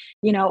having,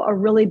 a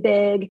really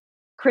big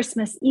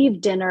Christmas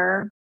Eve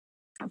dinner,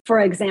 for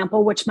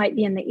example, which might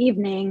be in the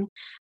evening.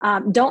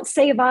 Don't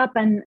save up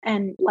and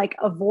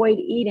avoid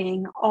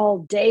eating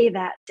all day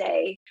that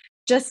day.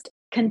 Just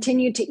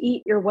continue to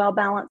eat your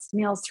well-balanced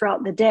meals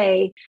throughout the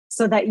day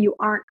so that you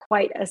aren't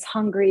quite as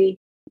hungry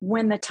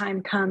when the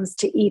time comes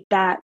to eat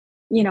that,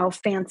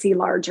 fancy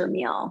larger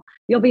meal.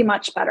 You'll be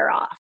much better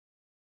off.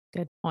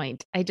 Good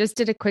point. I just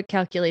did a quick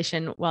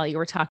calculation while you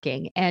were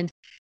talking. And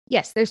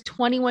yes, there's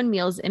 21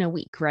 meals in a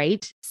week,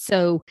 right?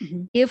 So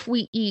if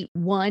we eat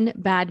one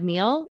bad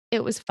meal,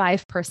 it was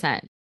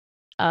 5%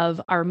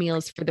 of our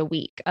meals for the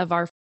week, of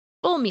our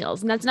full meals.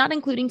 And that's not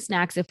including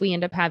snacks if we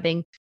end up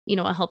having,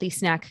 a healthy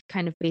snack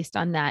kind of based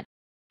on that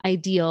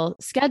ideal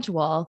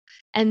schedule.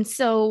 And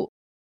so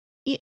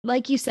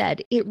like you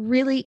said, it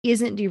really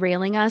isn't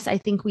derailing us. I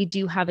think we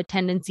do have a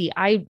tendency,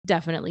 I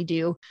definitely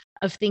do,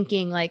 of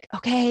thinking like,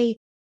 okay,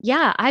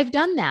 yeah, I've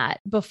done that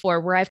before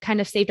where I've kind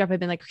of saved up.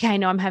 I've been like, okay, I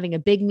know I'm having a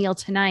big meal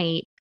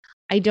tonight.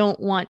 I don't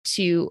want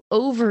to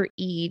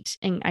overeat.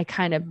 And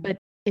but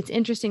it's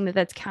interesting that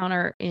that's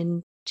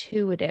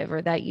counterintuitive,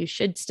 or that you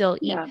should still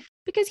eat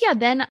because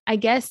then I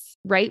guess,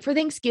 right, for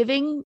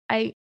Thanksgiving,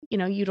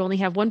 you'd only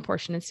have one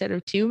portion instead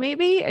of two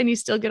maybe, and you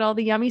still get all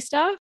the yummy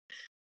stuff.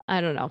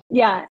 I don't know.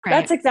 Yeah, right.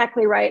 That's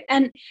exactly right.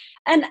 And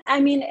I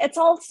mean, it's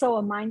also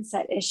a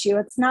mindset issue.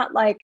 It's not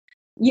like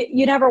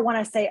you never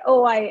want to say,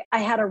 oh, I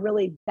had a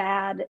really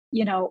bad,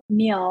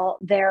 meal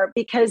there,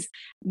 because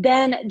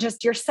then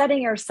just you're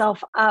setting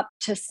yourself up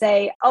to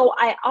say, oh,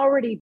 I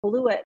already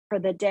blew it for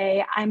the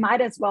day. I might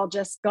as well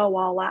just go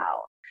all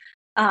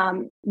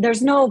out.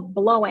 There's no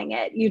blowing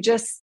it. You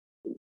just,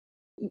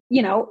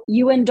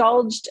 you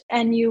indulged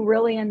and you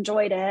really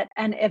enjoyed it.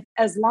 And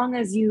as long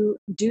as you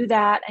do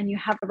that and you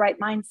have the right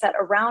mindset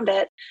around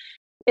it,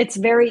 it's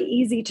very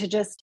easy to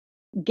just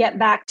get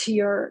back to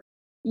your,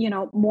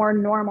 more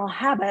normal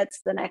habits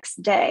the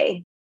next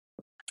day.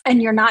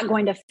 And you're not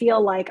going to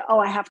feel like, oh,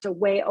 I have to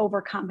way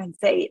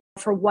overcompensate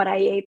for what I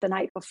ate the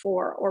night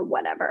before or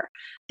whatever.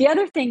 The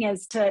other thing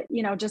is to,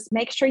 just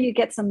make sure you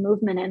get some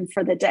movement in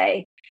for the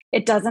day.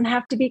 It doesn't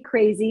have to be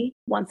crazy.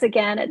 Once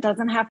again, it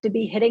doesn't have to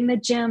be hitting the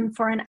gym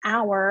for an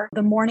hour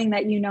the morning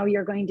that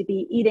you're going to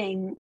be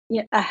eating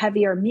a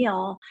heavier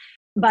meal,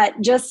 but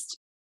just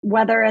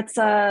whether it's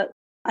a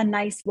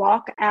nice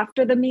walk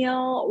after the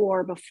meal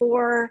or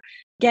before,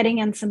 getting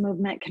in some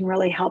movement can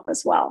really help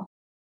as well.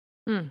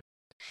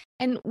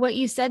 And what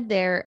you said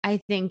there,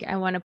 I think I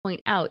want to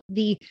point out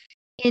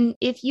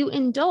if you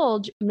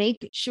indulge,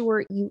 make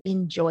sure you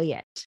enjoy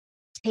it.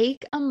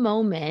 take a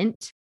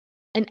moment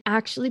and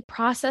actually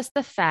process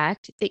the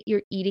fact that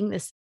you're eating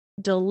this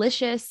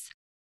delicious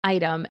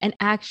item and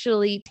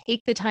actually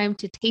take the time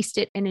to taste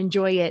it and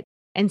enjoy it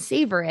and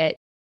savor it.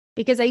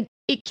 Because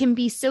it can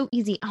be so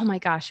easy. Oh my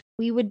gosh,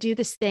 we would do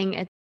this thing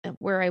at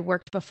where I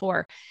worked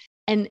before,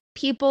 and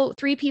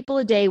 3 people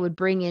a day would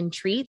bring in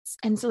treats.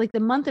 And so like the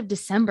month of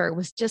December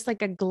was just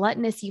like a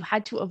gluttonous, you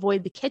had to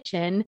avoid the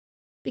kitchen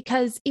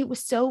because it was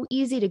so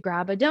easy to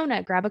grab a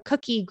donut, grab a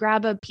cookie,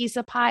 grab a piece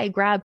of pie,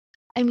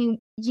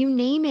 you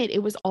name it,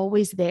 it was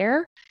always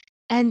there.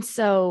 And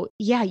so,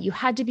 yeah, you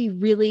had to be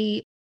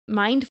really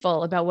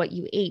mindful about what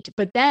you ate.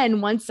 But then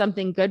once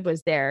something good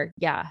was there,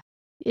 yeah,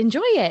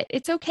 enjoy it.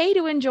 It's okay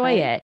to enjoy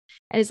it.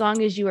 And as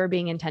long as you are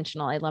being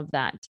intentional, I love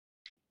that.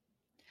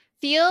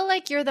 Feel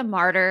like you're the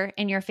martyr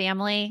in your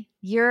family.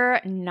 You're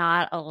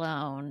not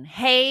alone.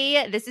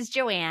 Hey, this is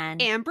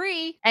Joanne. And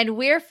Bree. And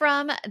we're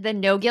from the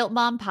No Guilt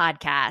Mom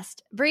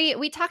podcast. Bree,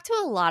 we talk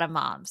to a lot of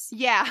moms.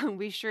 Yeah,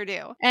 we sure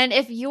do. And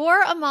if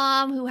you're a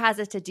mom who has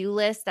a to-do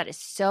list that is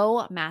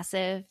so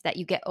massive that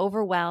you get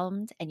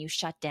overwhelmed and you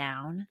shut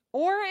down,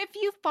 or if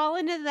you've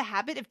fallen into the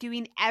habit of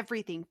doing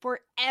everything for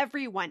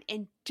everyone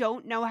and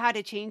don't know how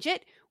to change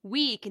it,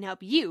 we can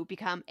help you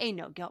become a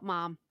no-guilt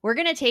mom. we're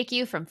going to take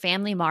you from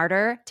family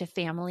martyr to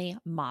family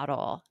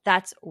model.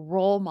 That's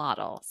role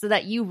model, so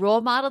that you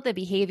role model the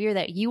behavior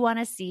that you want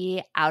to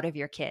see out of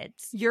your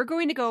kids. You're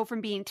going to go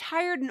from being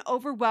tired and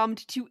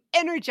overwhelmed to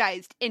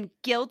energized and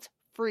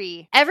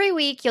guilt-free. Every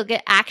week, you'll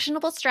get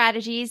actionable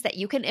strategies that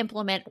you can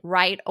implement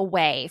right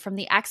away from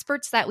the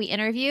experts that we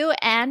interview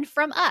and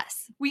from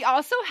us. We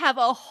also have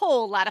a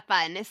whole lot of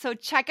fun, so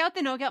check out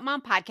the No Guilt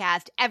Mom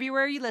podcast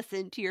everywhere you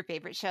listen to your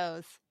favorite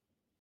shows.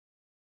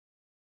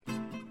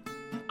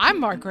 I'm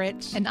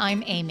Margaret. And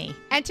I'm Amy.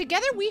 And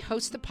together we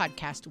host the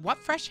podcast, What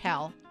Fresh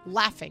Hell?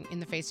 Laughing in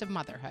the Face of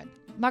Motherhood.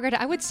 Margaret,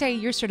 I would say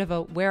you're sort of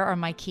a where are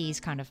my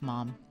keys kind of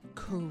mom.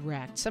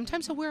 Correct.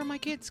 Sometimes a where are my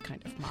kids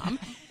kind of mom.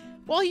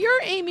 Well,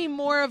 you're, Amy,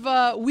 more of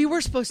a we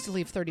were supposed to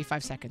leave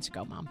 35 seconds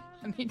ago, mom.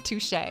 I mean,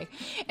 touche.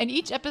 In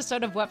each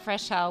episode of What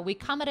Fresh Hell, we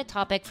come at a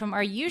topic from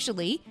our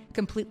usually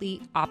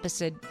completely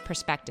opposite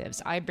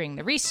perspectives. I bring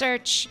the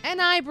research.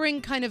 And I bring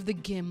kind of the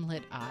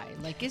gimlet eye.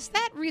 Like, is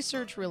that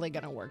research really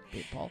going to work,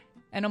 people?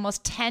 And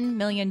almost 10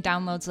 million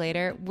downloads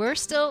later, we're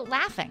still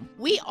laughing.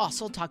 We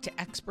also talk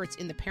to experts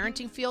in the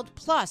parenting field,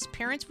 plus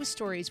parents with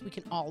stories we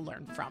can all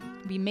learn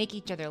from. We make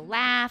each other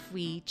laugh,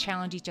 we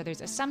challenge each other's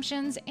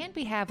assumptions, and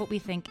we have what we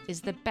think is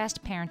the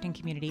best parenting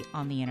community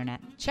on the internet.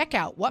 Check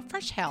out What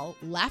Fresh Hell?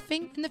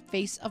 Laughing in the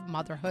Face of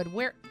Motherhood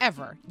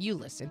wherever you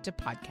listen to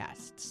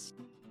podcasts.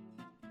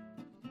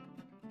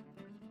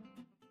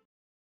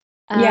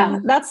 Yeah,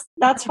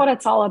 that's what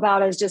it's all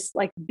about, is just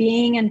like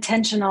being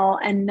intentional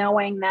and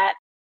knowing that,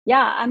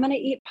 yeah, I'm going to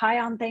eat pie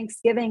on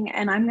Thanksgiving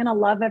and I'm going to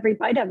love every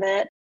bite of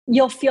it.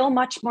 You'll feel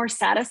much more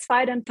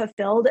satisfied and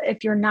fulfilled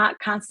if you're not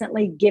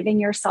constantly giving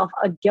yourself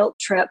a guilt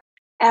trip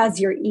as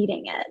you're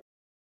eating it.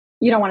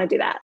 You don't want to do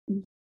that.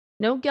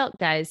 No guilt,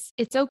 guys.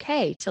 It's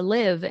okay to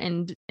live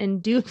and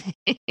do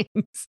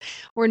things.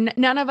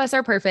 None of us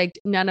are perfect.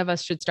 None of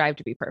us should strive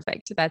to be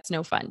perfect. That's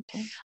no fun.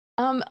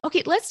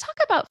 Okay, let's talk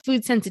about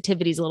food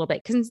sensitivities a little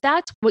bit, because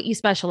that's what you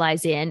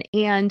specialize in.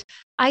 And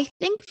I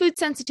think food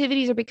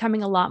sensitivities are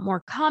becoming a lot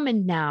more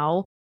common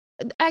now.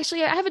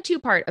 Actually, I have a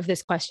two-part of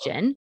this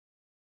question.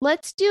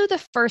 Let's do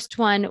the first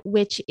one,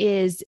 which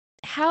is,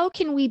 how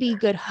can we be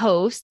good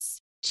hosts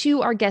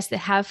to our guests that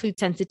have food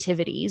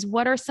sensitivities?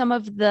 What are some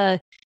of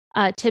the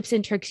tips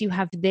and tricks you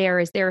have there?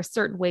 Is there a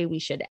certain way we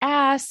should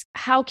ask?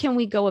 How can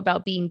we go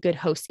about being good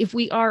hosts if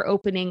we are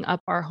opening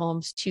up our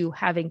homes to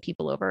having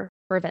people over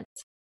for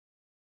events?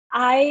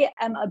 I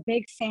am a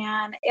big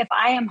fan, if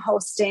I am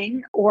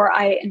hosting, or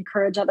I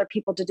encourage other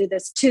people to do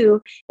this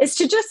too, is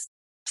to just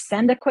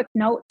send a quick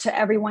note to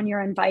everyone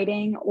you're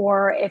inviting.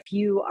 Or if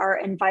you are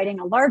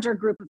inviting a larger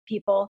group of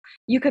people,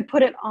 you could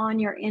put it on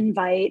your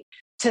invite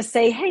to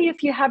say, hey,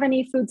 if you have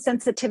any food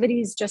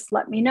sensitivities, just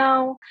let me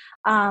know.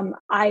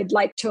 I'd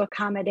like to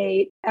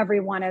accommodate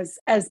everyone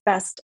as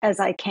best as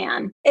I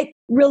can. It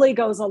really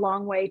goes a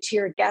long way to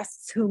your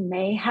guests who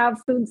may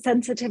have food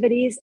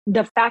sensitivities.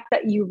 The fact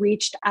that you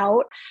reached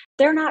out,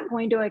 they're not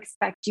going to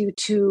expect you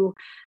to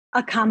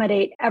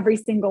accommodate every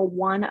single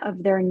one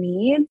of their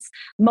needs.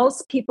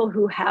 Most people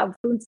who have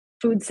food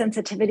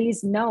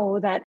sensitivities know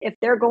that if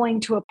they're going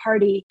to a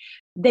party,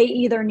 they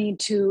either need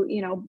to,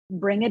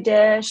 bring a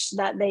dish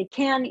that they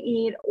can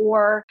eat,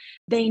 or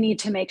they need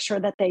to make sure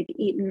that they've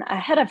eaten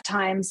ahead of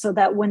time so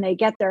that when they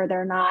get there,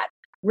 they're not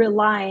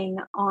relying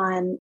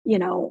on,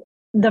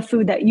 the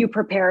food that you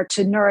prepare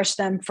to nourish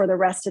them for the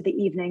rest of the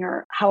evening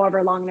or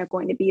however long they're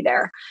going to be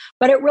there.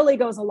 But it really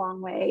goes a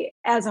long way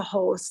as a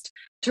host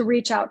to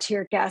reach out to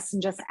your guests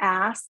and just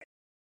ask.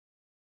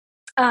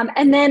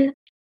 And then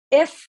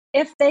if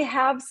they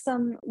have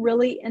some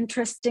really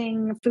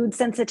interesting food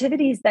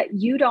sensitivities that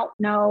you don't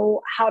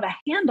know how to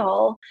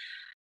handle,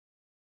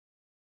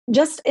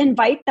 just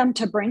invite them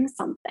to bring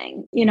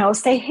something.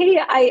 Say,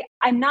 hey,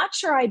 I'm not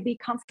sure I'd be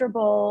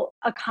comfortable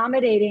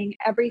accommodating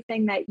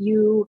everything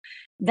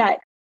that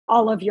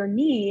all of your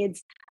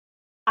needs,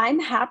 I'm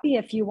happy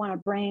if you want to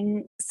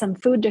bring some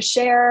food to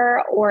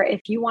share, or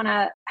if you want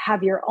to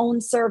have your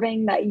own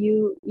serving that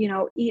you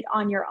know, eat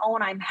on your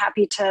own, I'm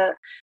happy to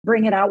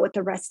bring it out with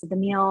the rest of the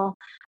meal.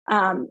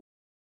 Um,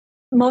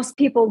 Most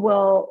people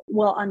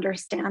will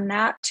understand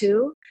that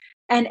too.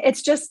 And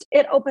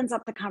it opens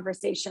up the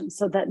conversation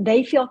so that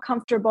they feel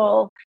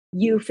comfortable,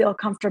 you feel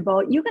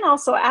comfortable. You can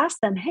also ask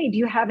them, hey, do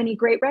you have any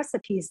great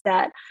recipes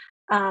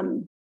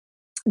um,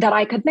 that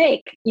I could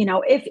make? You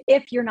know,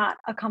 if you're not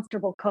a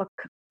comfortable cook,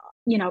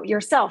 you know,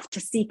 yourself, to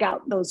seek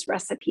out those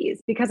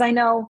recipes. Because I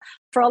know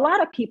for a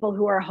lot of people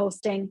who are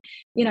hosting,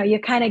 you know, you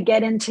kind of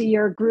get into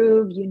your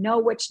groove, you know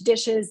which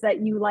dishes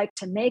that you like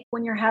to make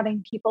when you're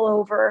having people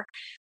over.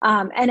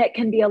 And it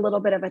can be a little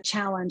bit of a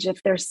challenge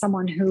if there's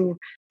someone who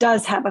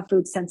does have a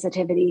food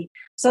sensitivity.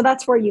 So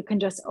that's where you can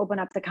just open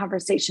up the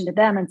conversation to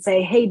them and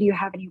say, hey, do you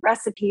have any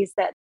recipes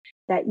that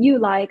you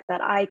like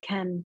that I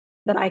can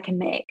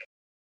make?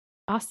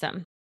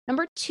 Awesome.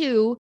 Number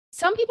two,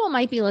 some people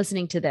might be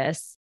listening to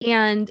this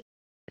and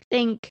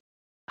think,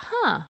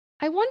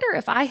 I wonder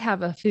if I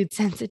have a food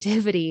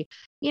sensitivity.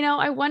 You know,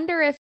 I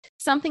wonder if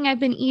something I've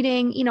been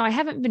eating, you know, I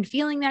haven't been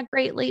feeling that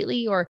great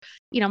lately, or,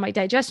 you know, my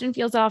digestion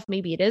feels off.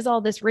 Maybe it is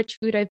all this rich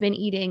food I've been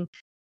eating.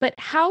 But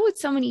how would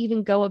someone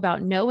even go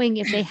about knowing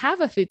if they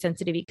have a food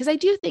sensitivity? Because I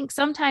do think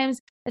sometimes,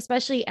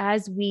 especially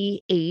as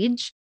we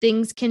age,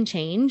 things can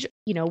change.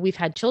 You know, we've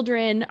had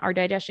children, our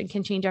digestion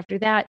can change after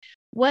that.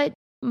 What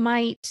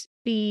might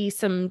be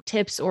some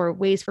tips or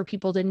ways for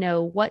people to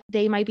know what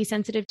they might be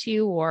sensitive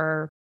to,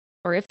 or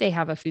if they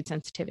have a food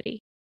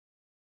sensitivity?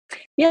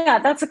 Yeah,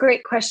 that's a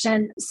great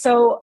question.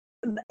 So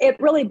it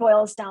really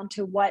boils down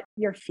to what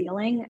you're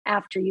feeling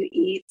after you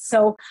eat.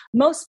 So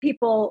most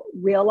people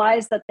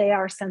realize that they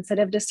are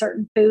sensitive to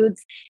certain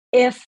foods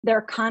if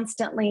they're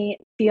constantly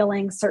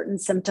feeling certain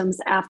symptoms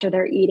after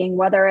they're eating,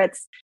 whether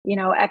it's, you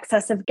know,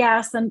 excessive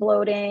gas and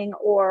bloating,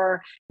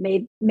 or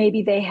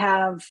maybe they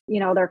have, you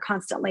know, they're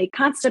constantly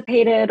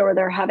constipated, or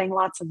they're having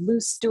lots of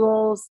loose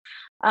stools.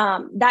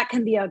 That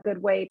can be a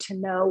good way to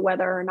know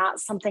whether or not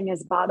something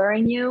is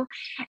bothering you.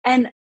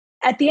 And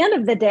at the end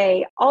of the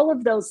day, all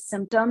of those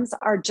symptoms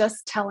are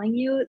just telling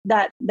you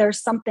that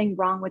there's something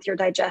wrong with your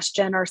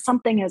digestion, or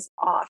something is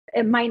off.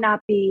 It might not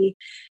be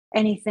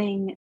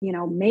anything, you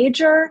know,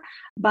 major,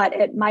 but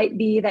it might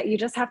be that you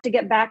just have to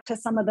get back to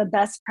some of the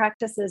best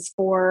practices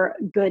for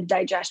good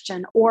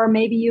digestion, or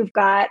maybe you've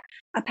got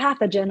a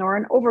pathogen or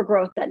an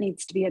overgrowth that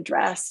needs to be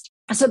addressed.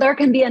 So there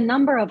can be a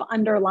number of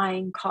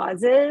underlying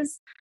causes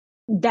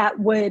that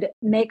would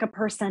make a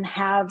person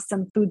have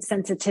some food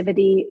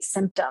sensitivity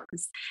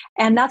symptoms.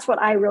 And that's what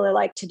I really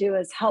like to do,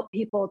 is help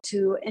people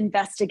to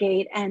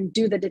investigate and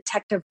do the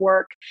detective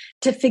work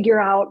to figure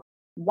out,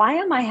 why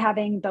am I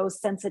having those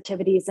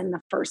sensitivities in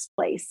the first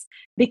place?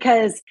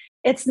 Because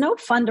it's no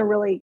fun to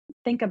really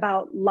think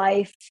about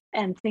life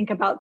and think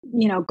about,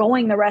 you know,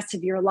 going the rest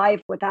of your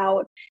life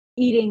without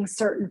eating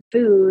certain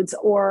foods,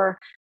 or,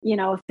 you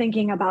know,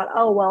 thinking about,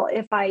 oh, well,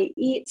 if I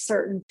eat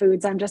certain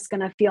foods, I'm just going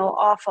to feel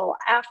awful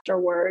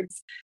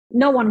afterwards.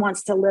 No one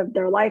wants to live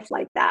their life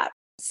like that.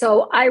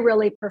 So I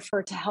really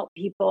prefer to help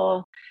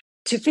people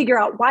to figure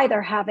out why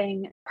they're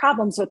having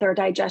problems with their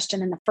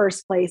digestion in the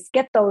first place,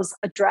 get those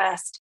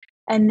addressed,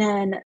 and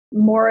then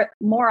more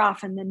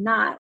often than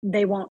not,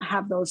 they won't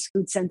have those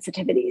food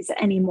sensitivities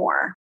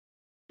anymore.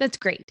 That's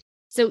great.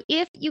 So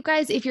if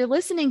you're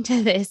listening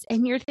to this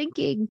and you're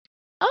thinking,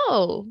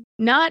 oh,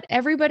 not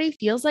everybody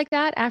feels like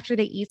that after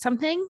they eat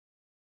something,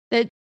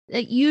 that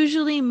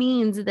usually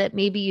means that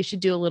maybe you should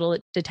do a little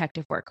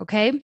detective work.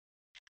 Okay.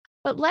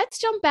 But let's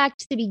jump back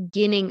to the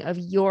beginning of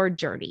your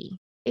journey.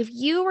 If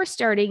you were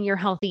starting your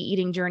healthy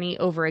eating journey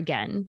over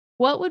again,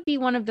 what would be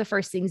one of the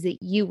first things that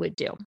you would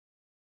do?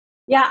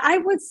 Yeah, I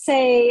would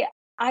say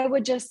I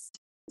would just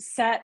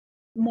set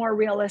more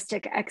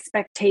realistic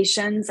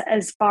expectations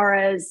as far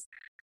as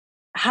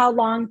how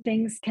long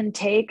things can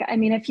take. I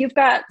mean, if you've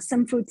got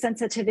some food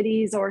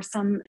sensitivities or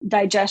some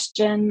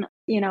digestion,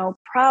 you know,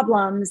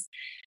 problems,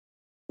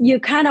 you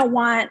kind of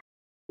want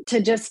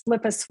to just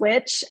flip a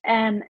switch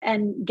and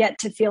get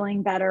to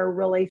feeling better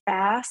really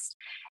fast.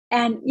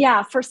 And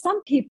yeah, for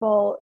some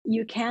people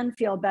you can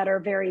feel better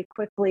very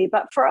quickly,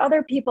 but for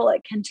other people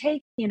it can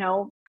take, you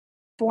know,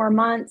 4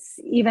 months,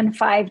 even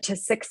 5 to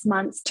 6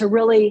 months to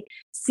really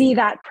see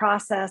that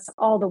process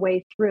all the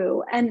way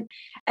through. And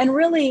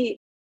really,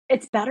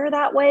 it's better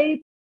that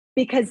way,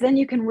 because then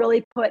you can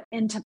really put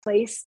into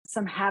place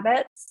some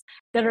habits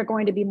that are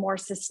going to be more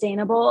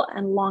sustainable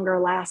and longer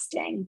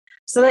lasting,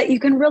 so that you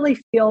can really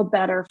feel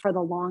better for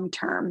the long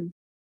term.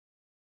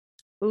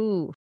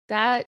 Ooh,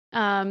 that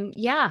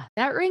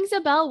rings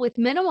a bell with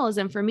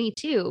minimalism for me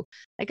too.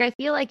 Like, I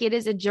feel like it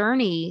is a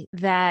journey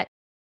that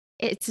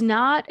it's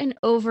not an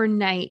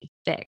overnight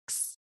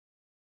fix.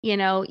 You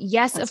know,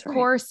 yes, That's of right.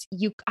 course,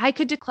 I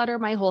could declutter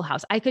my whole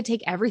house. I could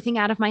take everything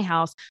out of my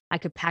house. I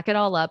could pack it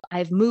all up.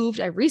 I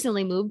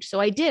recently moved, so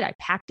I did. I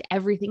packed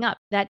everything up.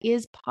 That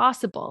is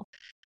possible.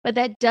 But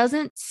that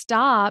doesn't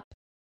stop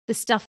the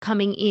stuff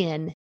coming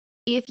in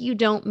if you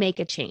don't make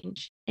a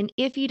change and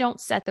if you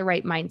don't set the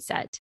right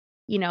mindset.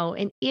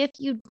 and if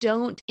you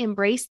don't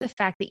embrace the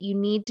fact that you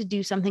need to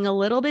do something a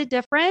little bit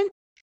different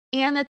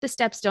and that the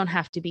steps don't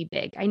have to be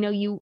big. I know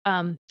you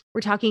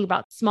were talking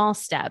about small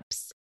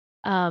steps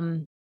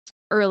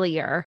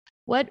earlier.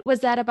 What was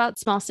that about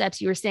small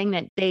steps? You were saying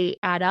that they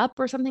add up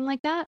or something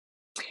like that?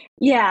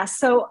 Yeah.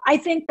 So I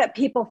think that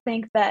people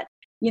think that,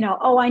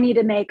 oh, I need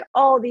to make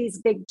all these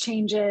big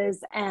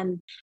changes and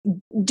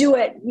do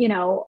it,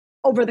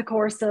 over the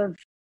course of,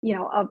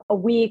 a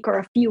week or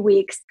a few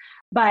weeks.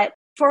 But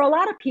for a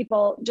lot of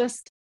people,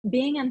 just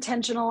being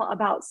intentional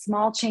about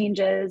small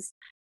changes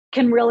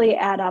can really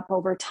add up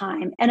over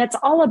time. And it's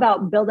all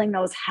about building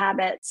those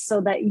habits so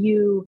that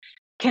you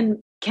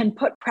can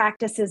put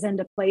practices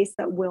into place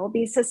that will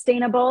be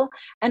sustainable.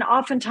 And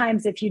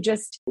oftentimes, if you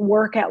just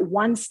work at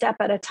one step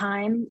at a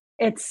time,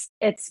 it's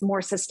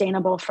more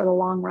sustainable for the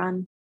long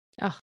run.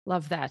 Oh,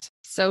 love that.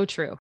 So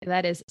true.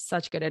 That is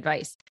such good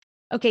advice.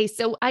 Okay,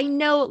 so I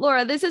know,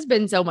 Laura, this has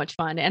been so much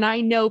fun, and I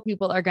know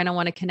people are going to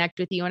want to connect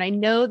with you, and I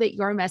know that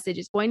your message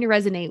is going to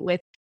resonate with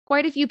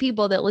quite a few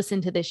people that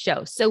listen to this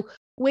show. So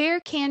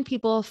where can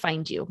people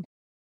find you?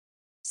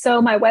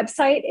 So my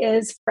website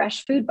is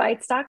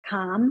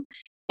freshfoodbites.com.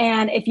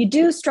 And if you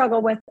do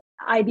struggle with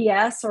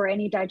IBS or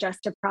any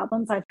digestive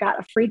problems, I've got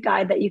a free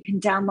guide that you can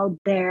download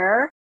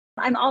there.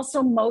 I'm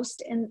also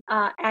most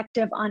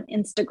active on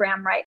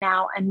Instagram right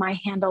now, and my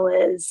handle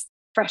is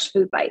Fresh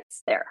Food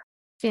Bites there.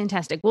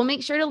 Fantastic. We'll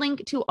make sure to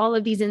link to all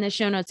of these in the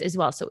show notes as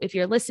well. So if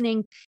you're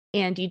listening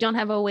and you don't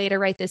have a way to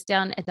write this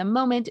down at the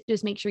moment,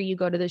 just make sure you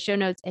go to the show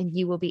notes and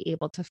you will be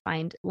able to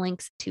find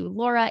links to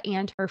Laura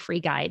and her free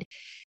guide.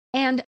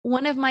 And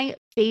one of my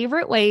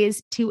favorite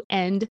ways to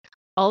end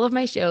all of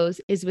my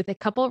shows is with a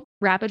couple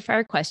rapid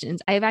fire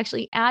questions. I have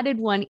actually added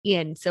one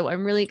in, so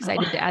I'm really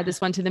excited to add this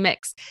one to the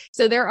mix.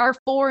 So there are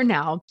 4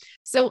 now.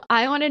 So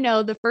I want to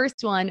know the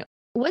first one.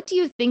 What do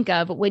you think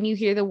of when you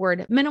hear the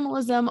word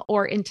minimalism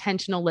or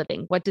intentional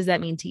living? What does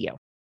that mean to you?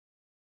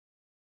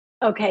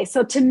 Okay,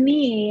 so to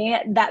me,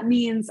 that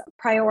means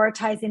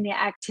prioritizing the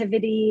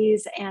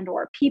activities and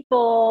or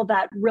people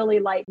that really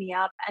light me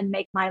up and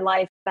make my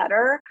life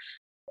better.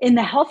 In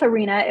the health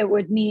arena, it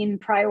would mean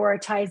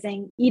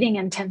prioritizing eating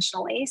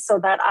intentionally so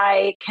that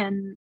I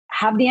can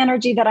have the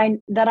energy that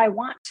I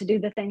want to do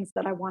the things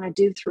that I want to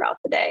do throughout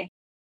the day.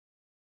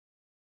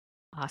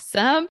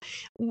 Awesome.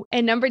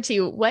 And number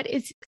 2, what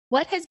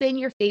has been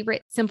your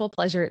favorite simple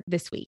pleasure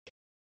this week?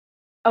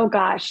 Oh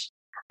gosh,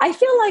 I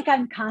feel like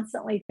I'm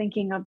constantly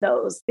thinking of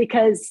those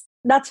because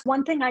that's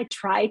one thing I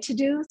try to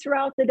do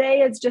throughout the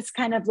day is just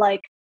kind of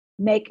like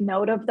make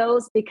note of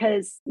those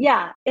because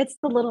yeah, it's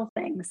the little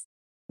things.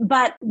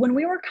 But when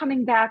we were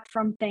coming back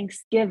from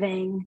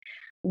Thanksgiving,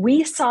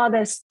 we saw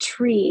this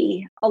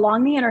tree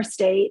along the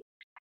interstate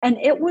and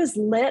it was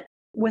lit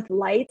with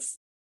lights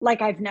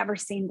like I've never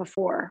seen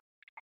before.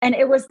 And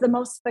it was the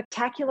most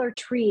spectacular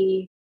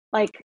tree,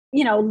 like,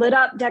 lit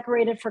up,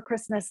 decorated for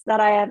Christmas that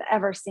I have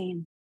ever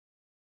seen.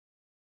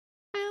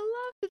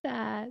 I love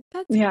that.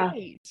 That's Yeah.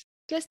 great.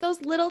 Just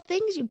those little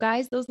things, you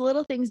guys, those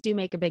little things do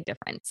make a big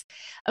difference.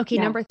 Okay,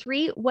 Yeah. number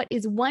 3, what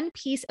is one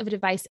piece of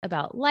advice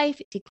about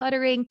life,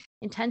 decluttering,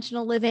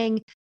 intentional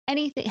living,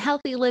 anything,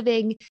 healthy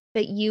living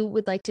that you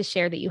would like to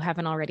share that you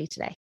haven't already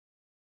today?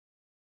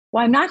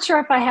 Well, I'm not sure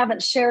if I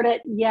haven't shared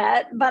it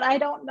yet, but I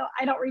don't know.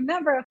 I don't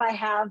remember if I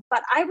have,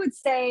 but I would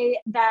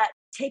say that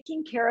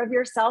taking care of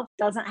yourself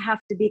doesn't have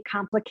to be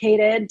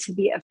complicated to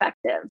be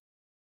effective.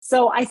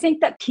 So I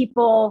think that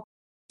people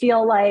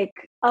feel like,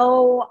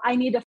 oh, I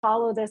need to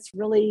follow this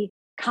really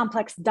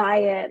complex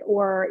diet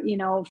or,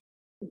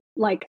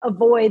 like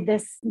avoid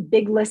this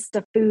big list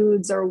of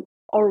foods or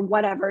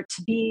whatever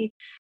to be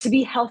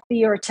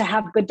healthy or to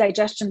have good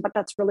digestion, but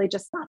that's really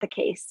just not the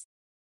case.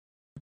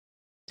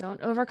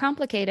 Don't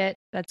overcomplicate it.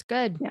 That's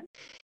good. Yeah.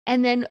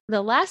 And then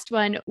the last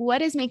one,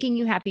 what is making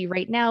you happy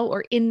right now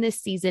or in this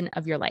season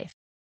of your life?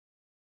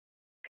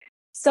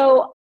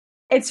 So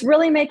it's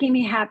really making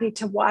me happy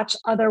to watch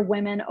other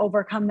women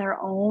overcome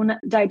their own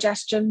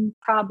digestion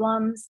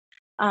problems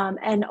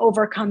and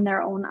overcome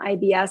their own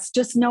IBS.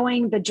 Just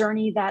knowing the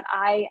journey that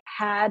I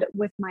had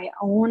with my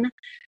own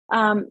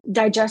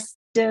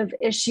digestive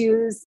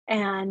issues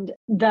and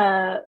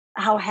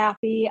how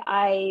happy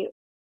I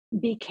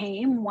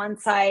became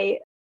once I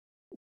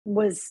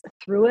was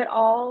through it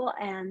all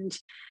and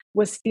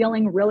was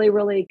feeling really,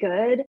 really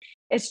good.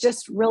 It's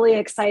just really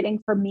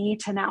exciting for me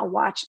to now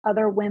watch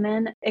other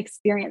women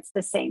experience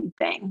the same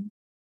thing.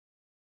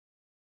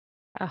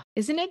 Oh,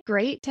 isn't it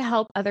great to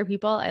help other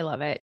people? I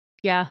love it.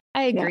 Yeah,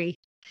 I Yeah. agree.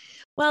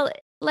 Well,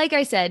 like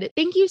I said,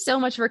 thank you so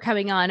much for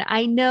coming on.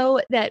 I know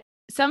that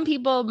some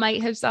people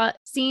might have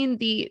seen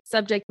the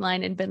subject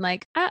line and been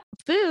like,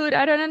 food,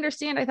 I don't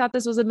understand. I thought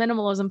this was a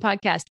minimalism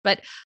podcast. But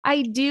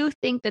I do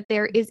think that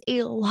there is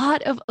a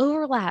lot of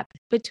overlap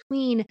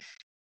between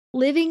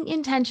living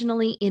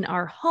intentionally in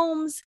our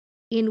homes,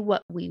 in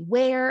what we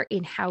wear,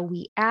 in how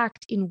we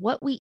act, in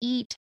what we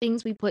eat,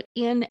 things we put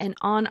in and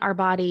on our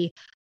body.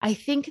 I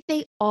think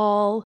they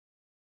all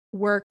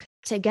work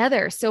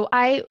together. So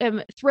I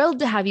am thrilled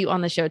to have you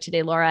on the show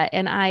today, Laura.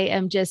 And I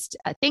am just,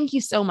 thank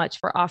you so much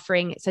for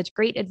offering such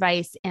great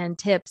advice and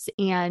tips.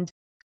 And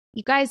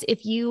you guys,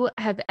 if you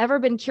have ever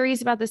been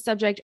curious about this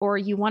subject, or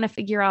you want to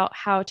figure out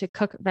how to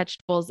cook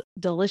vegetables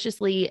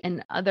deliciously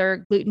and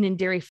other gluten and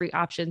dairy-free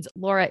options,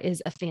 Laura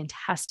is a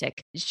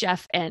fantastic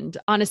chef. And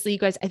honestly, you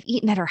guys, I've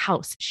eaten at her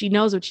house. She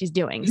knows what she's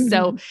doing.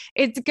 So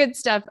it's good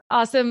stuff.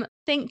 Awesome.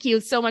 Thank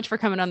you so much for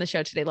coming on the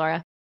show today,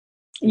 Laura.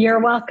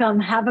 You're welcome.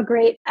 Have a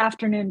great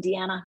afternoon,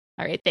 Deanna.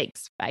 All right.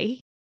 Thanks.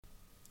 Bye.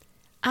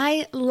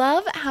 I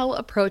love how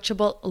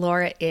approachable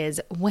Laura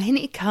is when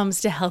it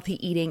comes to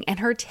healthy eating and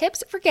her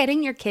tips for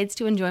getting your kids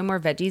to enjoy more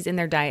veggies in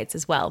their diets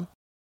as well.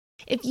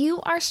 If you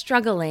are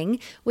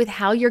struggling with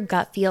how your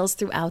gut feels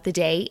throughout the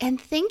day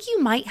and think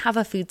you might have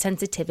a food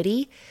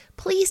sensitivity,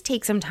 please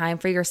take some time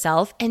for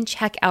yourself and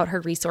check out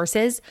her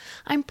resources.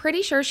 I'm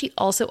pretty sure she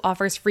also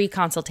offers free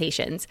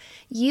consultations.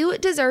 You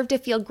deserve to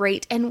feel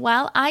great, and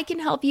while I can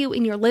help you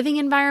in your living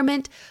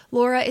environment,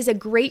 Laura is a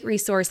great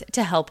resource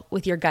to help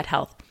with your gut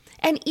health.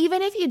 And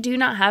even if you do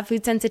not have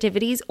food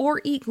sensitivities or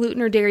eat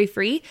gluten or dairy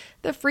free,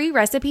 the free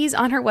recipes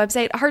on her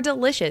website are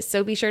delicious,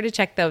 so be sure to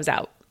check those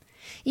out.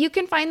 You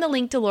can find the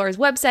link to Laura's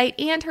website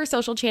and her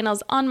social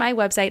channels on my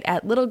website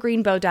at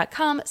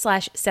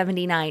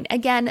littlegreenbow.com/79.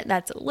 Again,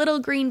 that's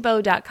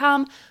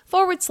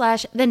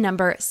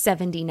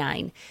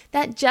littlegreenbow.com/79.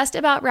 That just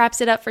about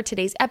wraps it up for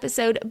today's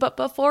episode. But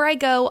before I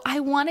go, I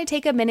want to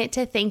take a minute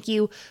to thank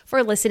you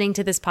for listening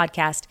to this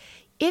podcast.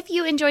 If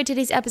you enjoyed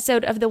today's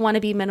episode of the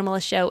Wannabe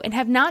Minimalist Show and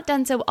have not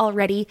done so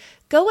already,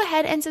 go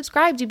ahead and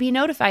subscribe to be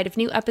notified of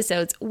new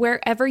episodes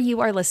wherever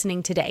you are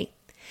listening today.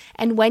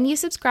 And when you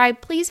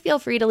subscribe, please feel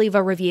free to leave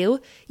a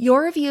review.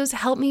 Your reviews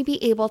help me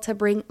be able to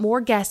bring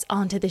more guests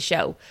onto the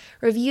show.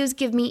 Reviews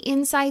give me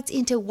insights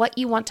into what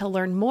you want to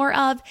learn more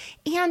of,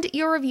 and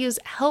your reviews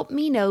help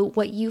me know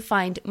what you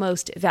find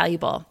most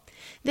valuable.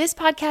 This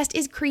podcast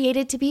is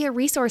created to be a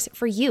resource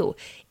for you.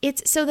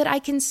 It's so that I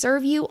can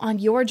serve you on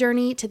your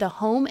journey to the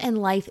home and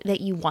life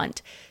that you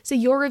want. So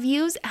your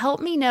reviews help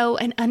me know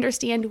and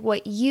understand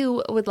what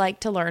you would like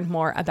to learn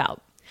more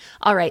about.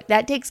 All right,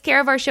 that takes care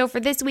of our show for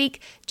this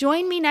week.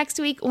 Join me next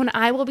week when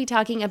I will be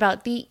talking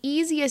about the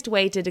easiest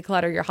way to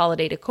declutter your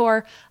holiday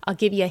decor. I'll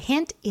give you a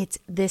hint. It's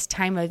this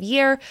time of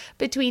year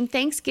between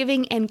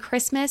Thanksgiving and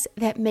Christmas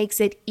that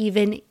makes it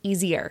even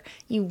easier.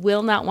 You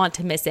will not want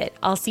to miss it.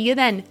 I'll see you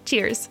then.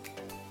 Cheers.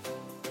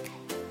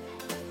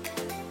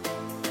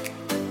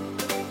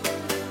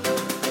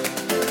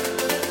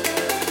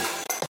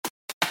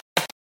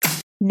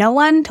 No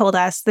one told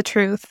us the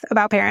truth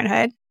about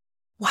parenthood.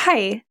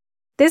 Why?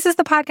 This is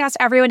the podcast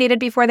everyone needed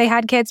before they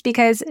had kids,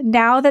 because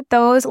now that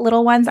those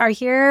little ones are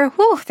here,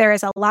 there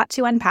is a lot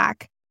to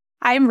unpack.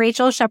 I'm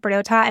Rachel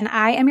Shepardota, and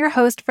I am your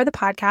host for the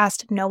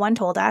podcast No One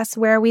Told Us,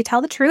 where we tell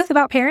the truth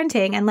about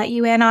parenting and let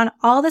you in on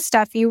all the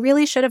stuff you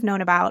really should have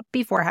known about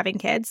before having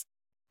kids.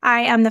 I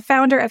am the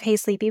founder of Hey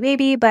Sleepy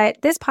Baby,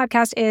 but this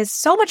podcast is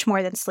so much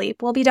more than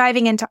sleep. We'll be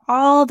diving into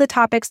all the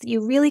topics that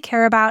you really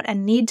care about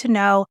and need to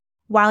know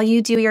while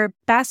you do your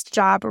best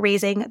job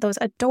raising those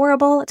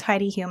adorable,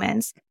 tiny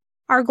humans.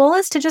 Our goal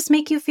is to just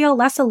make you feel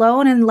less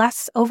alone and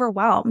less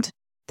overwhelmed.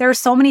 There are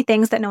so many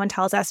things that no one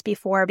tells us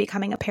before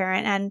becoming a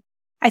parent, and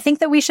I think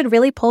that we should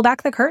really pull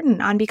back the curtain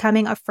on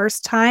becoming a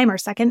first-time or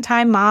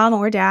second-time mom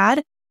or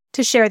dad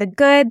to share the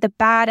good, the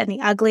bad, and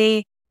the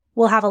ugly.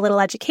 We'll have a little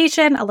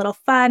education, a little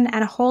fun,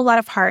 and a whole lot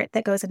of heart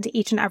that goes into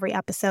each and every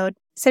episode.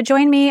 So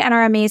join me and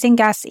our amazing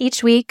guests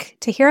each week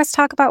to hear us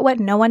talk about what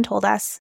no one told us.